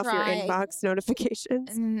turn off your inbox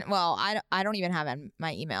notifications. Well, I don't even have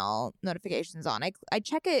my email notifications on. I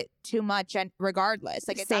check it too much, and regardless,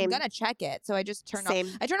 I'm gonna check it, so I just turn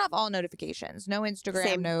off all notifications. No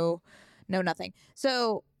Instagram, no nothing.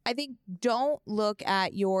 So I think don't look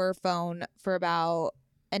at your phone for about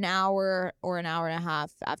an hour or an hour and a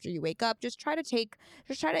half after you wake up. Just try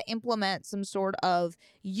to implement some sort of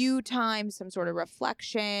you time, some sort of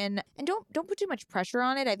reflection, and don't put too much pressure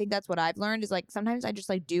on it. I think that's what I've learned is like sometimes I just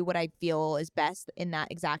like do what I feel is best in that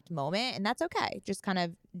exact moment, and that's okay. Just kind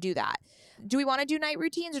of do that. Do we want to do night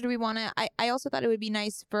routines, or do we want to? I also thought it would be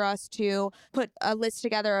nice for us to put a list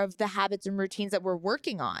together of the habits and routines that we're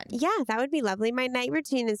working on. Yeah, that would be lovely. My night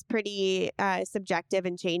routine is pretty subjective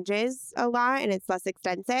and changes a lot, and it's less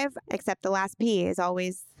extensive, except the last pee is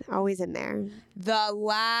always in there. The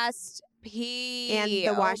last pee. And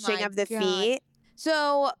the washing of the feet.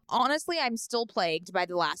 So honestly, I'm still plagued by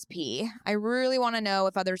the last pee. I really want to know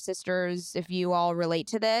if you all relate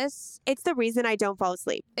to this. It's the reason I don't fall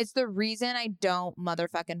asleep. It's the reason I don't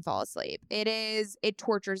motherfucking fall asleep. It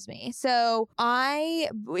tortures me. So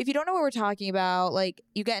if you don't know what we're talking about, like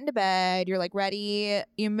you get into bed, you're like ready,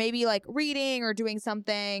 you maybe like reading or doing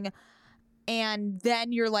something, and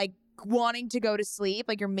then you're like wanting to go to sleep,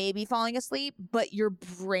 like you're maybe falling asleep, but your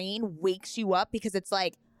brain wakes you up because it's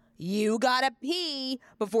like, you gotta pee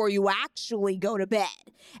before you actually go to bed.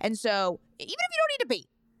 And so even if you don't need to pee,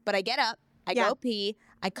 but I get up, I go pee,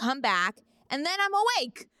 I come back, and then I'm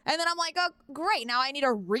awake. And then I'm like, oh, great. Now I need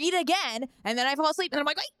to read again. And then I fall asleep. And I'm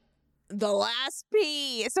like, wait, the last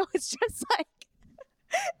pee. So it's just like,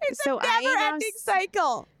 it's a never-ending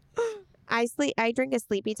cycle. I drink a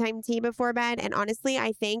sleepy time tea before bed, and honestly,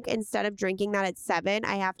 I think instead of drinking that at 7,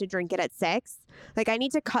 I have to drink it at 6. Like I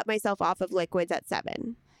need to cut myself off of liquids at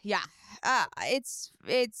 7. Yeah. It's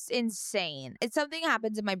insane. It's something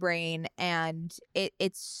happens in my brain, and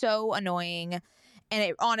it's so annoying. And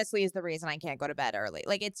it honestly is the reason I can't go to bed early.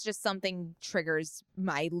 Like it's just something triggers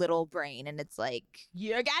my little brain, and it's like,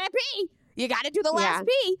 you gotta pee. You gotta do the last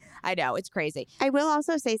pee. I know, it's crazy. I will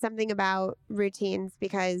also say something about routines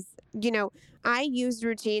because, I use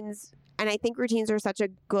routines, and I think routines are such a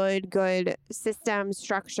good system,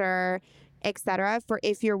 structure, etc. for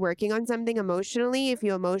if you're working on something emotionally, if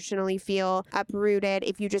you emotionally feel uprooted,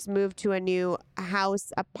 if you just moved to a new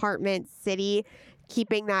house, apartment, city,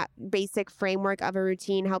 keeping that basic framework of a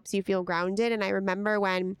routine helps you feel grounded. And I remember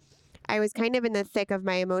when I was kind of in the thick of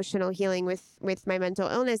my emotional healing with my mental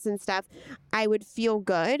illness and stuff, I would feel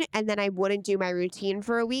good and then I wouldn't do my routine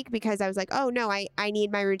for a week because I was like, oh no, I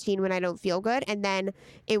need my routine when I don't feel good. And then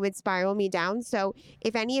it would spiral me down. So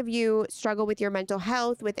if any of you struggle with your mental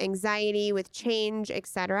health, with anxiety, with change,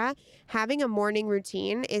 etc., having a morning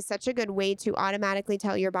routine is such a good way to automatically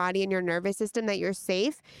tell your body and your nervous system that you're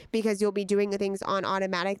safe because you'll be doing the things on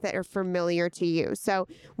automatic that are familiar to you. So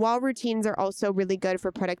while routines are also really good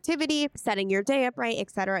for productivity, setting your day up right,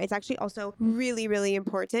 etc., it's actually also really, really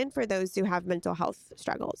important for those who have mental health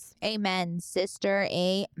struggles. Amen, sister.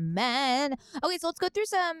 Amen. Okay, so let's go through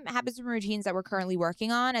some habits and routines that we're currently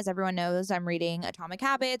working on. As everyone knows, I'm reading Atomic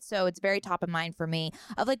Habits, so it's very top of mind for me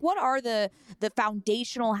of like what are the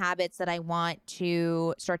foundational habits that I want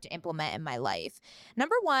to start to implement in my life.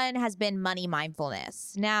 Number one has been money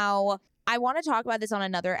mindfulness. Now, I want to talk about this on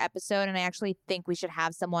another episode, and I actually think we should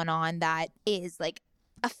have someone on that is like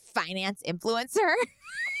a finance influencer.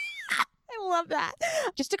 I love that.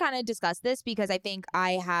 Just to kind of discuss this because I think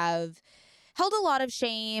I have held a lot of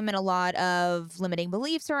shame and a lot of limiting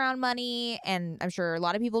beliefs around money. And I'm sure a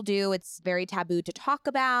lot of people do. It's very taboo to talk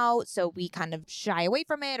about. So we kind of shy away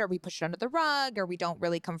from it or we push it under the rug or we don't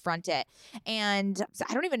really confront it. And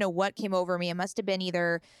I don't even know what came over me. It must have been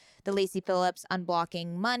either the Lacy Phillips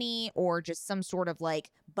unblocking money or just some sort of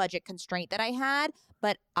like budget constraint that I had.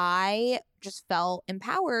 But I just felt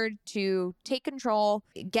empowered to take control,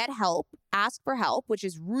 get help, ask for help, which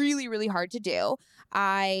is really, really hard to do.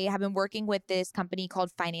 I have been working with this company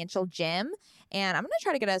called Financial Gym, and I'm going to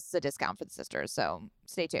try to get us a discount for the sisters, so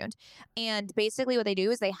stay tuned. And basically what they do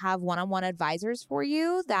is they have one-on-one advisors for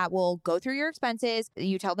you that will go through your expenses.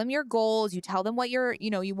 You tell them your goals, you tell them what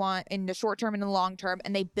you want in the short term and the long term,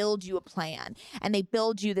 and they build you a plan. And they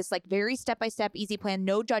build you this like very step-by-step easy plan,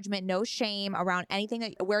 no judgment, no shame around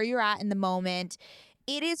anything where you're at in the moment.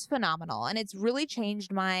 It is phenomenal. And it's really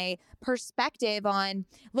changed my perspective on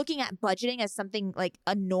looking at budgeting as something like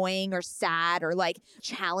annoying or sad or like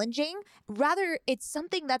challenging. Rather, it's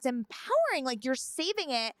something that's empowering. Like you're saving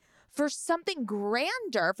it for something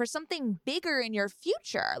grander, for something bigger in your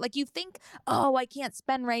future. Like you think, oh, I can't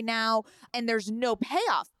spend right now and there's no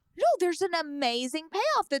payoff. No, there's an amazing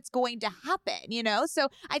payoff that's going to happen, So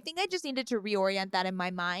I think I just needed to reorient that in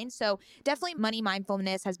my mind. So definitely money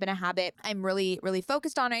mindfulness has been a habit I'm really, really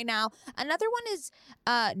focused on right now. Another one is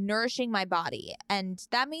nourishing my body. And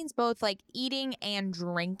that means both like eating and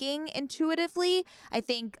drinking intuitively. I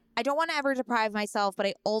think I don't want to ever deprive myself, but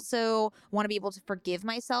I also want to be able to forgive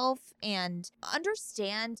myself and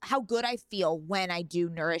understand how good I feel when I do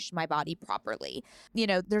nourish my body properly.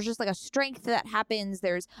 There's just like a strength that happens.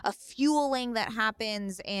 There's a fueling that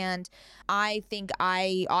happens. And I think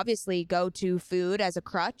I obviously go to food as a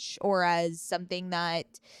crutch or as something that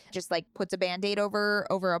just like puts a Band-Aid over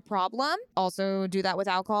a problem. Also do that with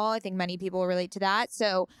alcohol. I think many people relate to that.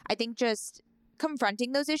 So I think just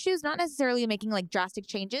confronting those issues, not necessarily making like drastic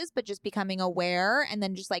changes, but just becoming aware. And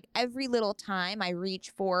then just like every little time I reach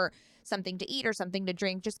for something to eat or something to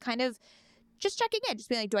drink, just kind of just checking in, just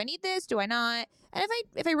being like, do I need this? Do I not? And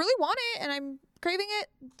if I really want it and I'm craving it,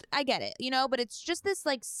 I get it, but it's just this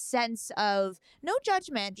like sense of no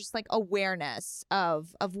judgment, just like awareness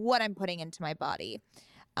of what I'm putting into my body.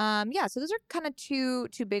 So those are kind of two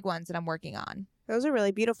big ones that I'm working on. Those are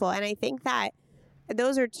really beautiful. And I think that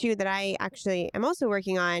those are two that I actually am also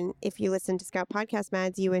working on. If you listen to Scout Podcast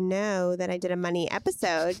Mads, you would know that I did a money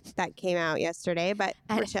episode that came out yesterday, but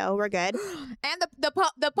we're chill, we're good. And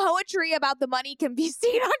the poetry about the money can be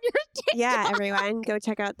seen on your TikTok. Yeah, everyone, go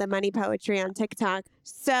check out the money poetry on TikTok.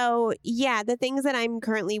 So yeah, the things that I'm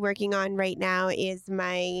currently working on right now is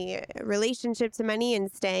my relationship to money and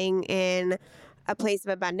staying in a place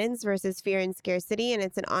of abundance versus fear and scarcity. And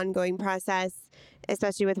it's an ongoing process,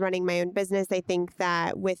 especially with running my own business. I think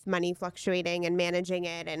that with money fluctuating and managing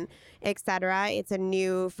it and et cetera, it's a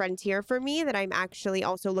new frontier for me that I'm actually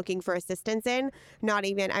also looking for assistance in.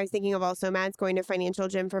 I was thinking of also Mads going to Financial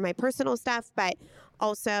Gym for my personal stuff, but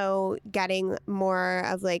also getting more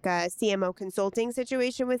of like a CMO consulting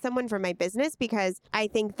situation with someone for my business, because I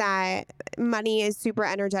think that money is super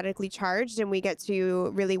energetically charged and we get to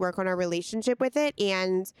really work on our relationship with it.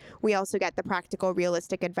 And we also get the practical,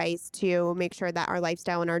 realistic advice to make sure that our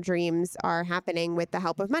lifestyle and our dreams are happening with the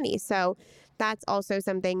help of money. So that's also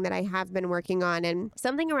something that I have been working on. And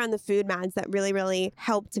something around the food, Mads, that really, really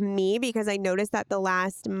helped me, because I noticed that the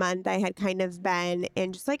last month I had kind of been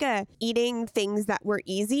in just like eating things that were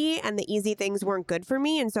easy, and the easy things weren't good for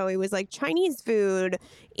me. And so it was like Chinese food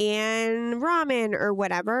and ramen or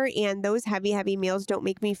whatever. And those heavy meals don't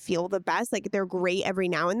make me feel the best. Like, they're great every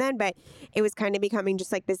now and then, but it was kind of becoming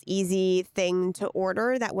just like this easy thing to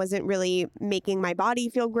order that wasn't really making my body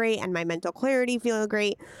feel great and my mental clarity feel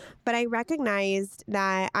great. But I recognized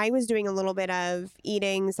that I was doing a little bit of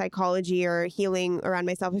eating psychology or healing around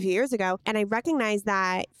myself a few years ago. And I recognized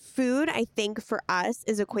that food, I think, for us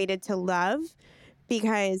is equated to love,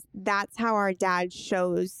 because that's how our dad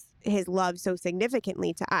shows his love so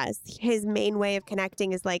significantly to us. His main way of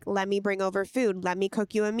connecting is like, let me bring over food, let me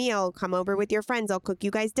cook you a meal, come over with your friends, I'll cook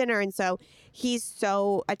you guys dinner. And so he's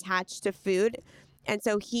so attached to food. And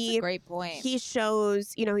so That's a great point. he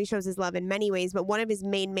shows his love in many ways, but one of his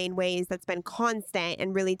main ways that's been constant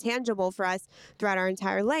and really tangible for us throughout our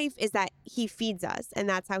entire life is that he feeds us. And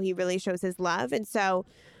that's how he really shows his love. And so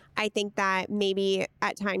I think that maybe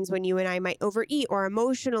at times when you and I might overeat or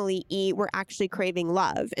emotionally eat, we're actually craving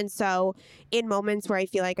love. And so in moments where I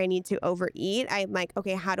feel like I need to overeat, I'm like,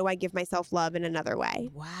 okay, how do I give myself love in another way?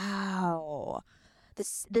 Wow.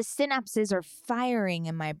 The synapses are firing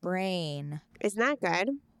in my brain. Isn't that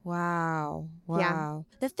good? Wow. Yeah.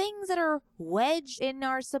 The things that are wedged in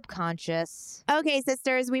our subconscious. Okay,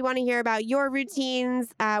 sisters, we want to hear about your routines.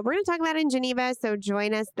 We're going to talk about it in Geneva, so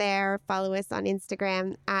join us there. Follow us on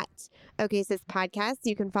Instagram at Okay Sis Podcast.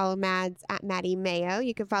 You can follow Mads at Maddie Mayo.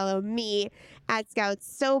 You can follow me at Scout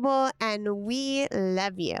Sobel, and we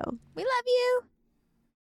love you. We love you.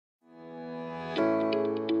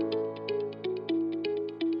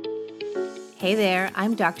 Hey there,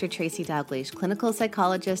 I'm Dr. Tracy Dalgleish, clinical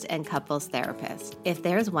psychologist and couples therapist. If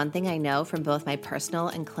there's one thing I know from both my personal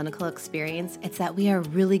and clinical experience, it's that we are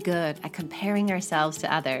really good at comparing ourselves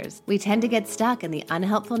to others. We tend to get stuck in the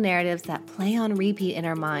unhelpful narratives that play on repeat in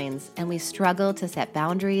our minds, and we struggle to set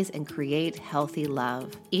boundaries and create healthy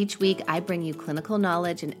love. Each week, I bring you clinical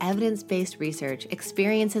knowledge and evidence-based research,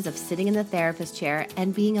 experiences of sitting in the therapist chair,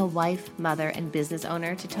 and being a wife, mother, and business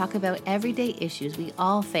owner to talk about everyday issues we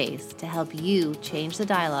all face to help you change the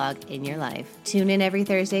dialogue in your life. Tune in every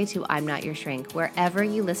Thursday to I'm Not Your Shrink, wherever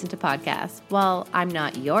you listen to podcasts. While I'm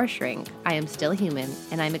not your shrink, I am still human,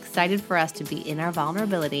 and I'm excited for us to be in our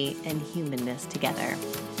vulnerability and humanness together.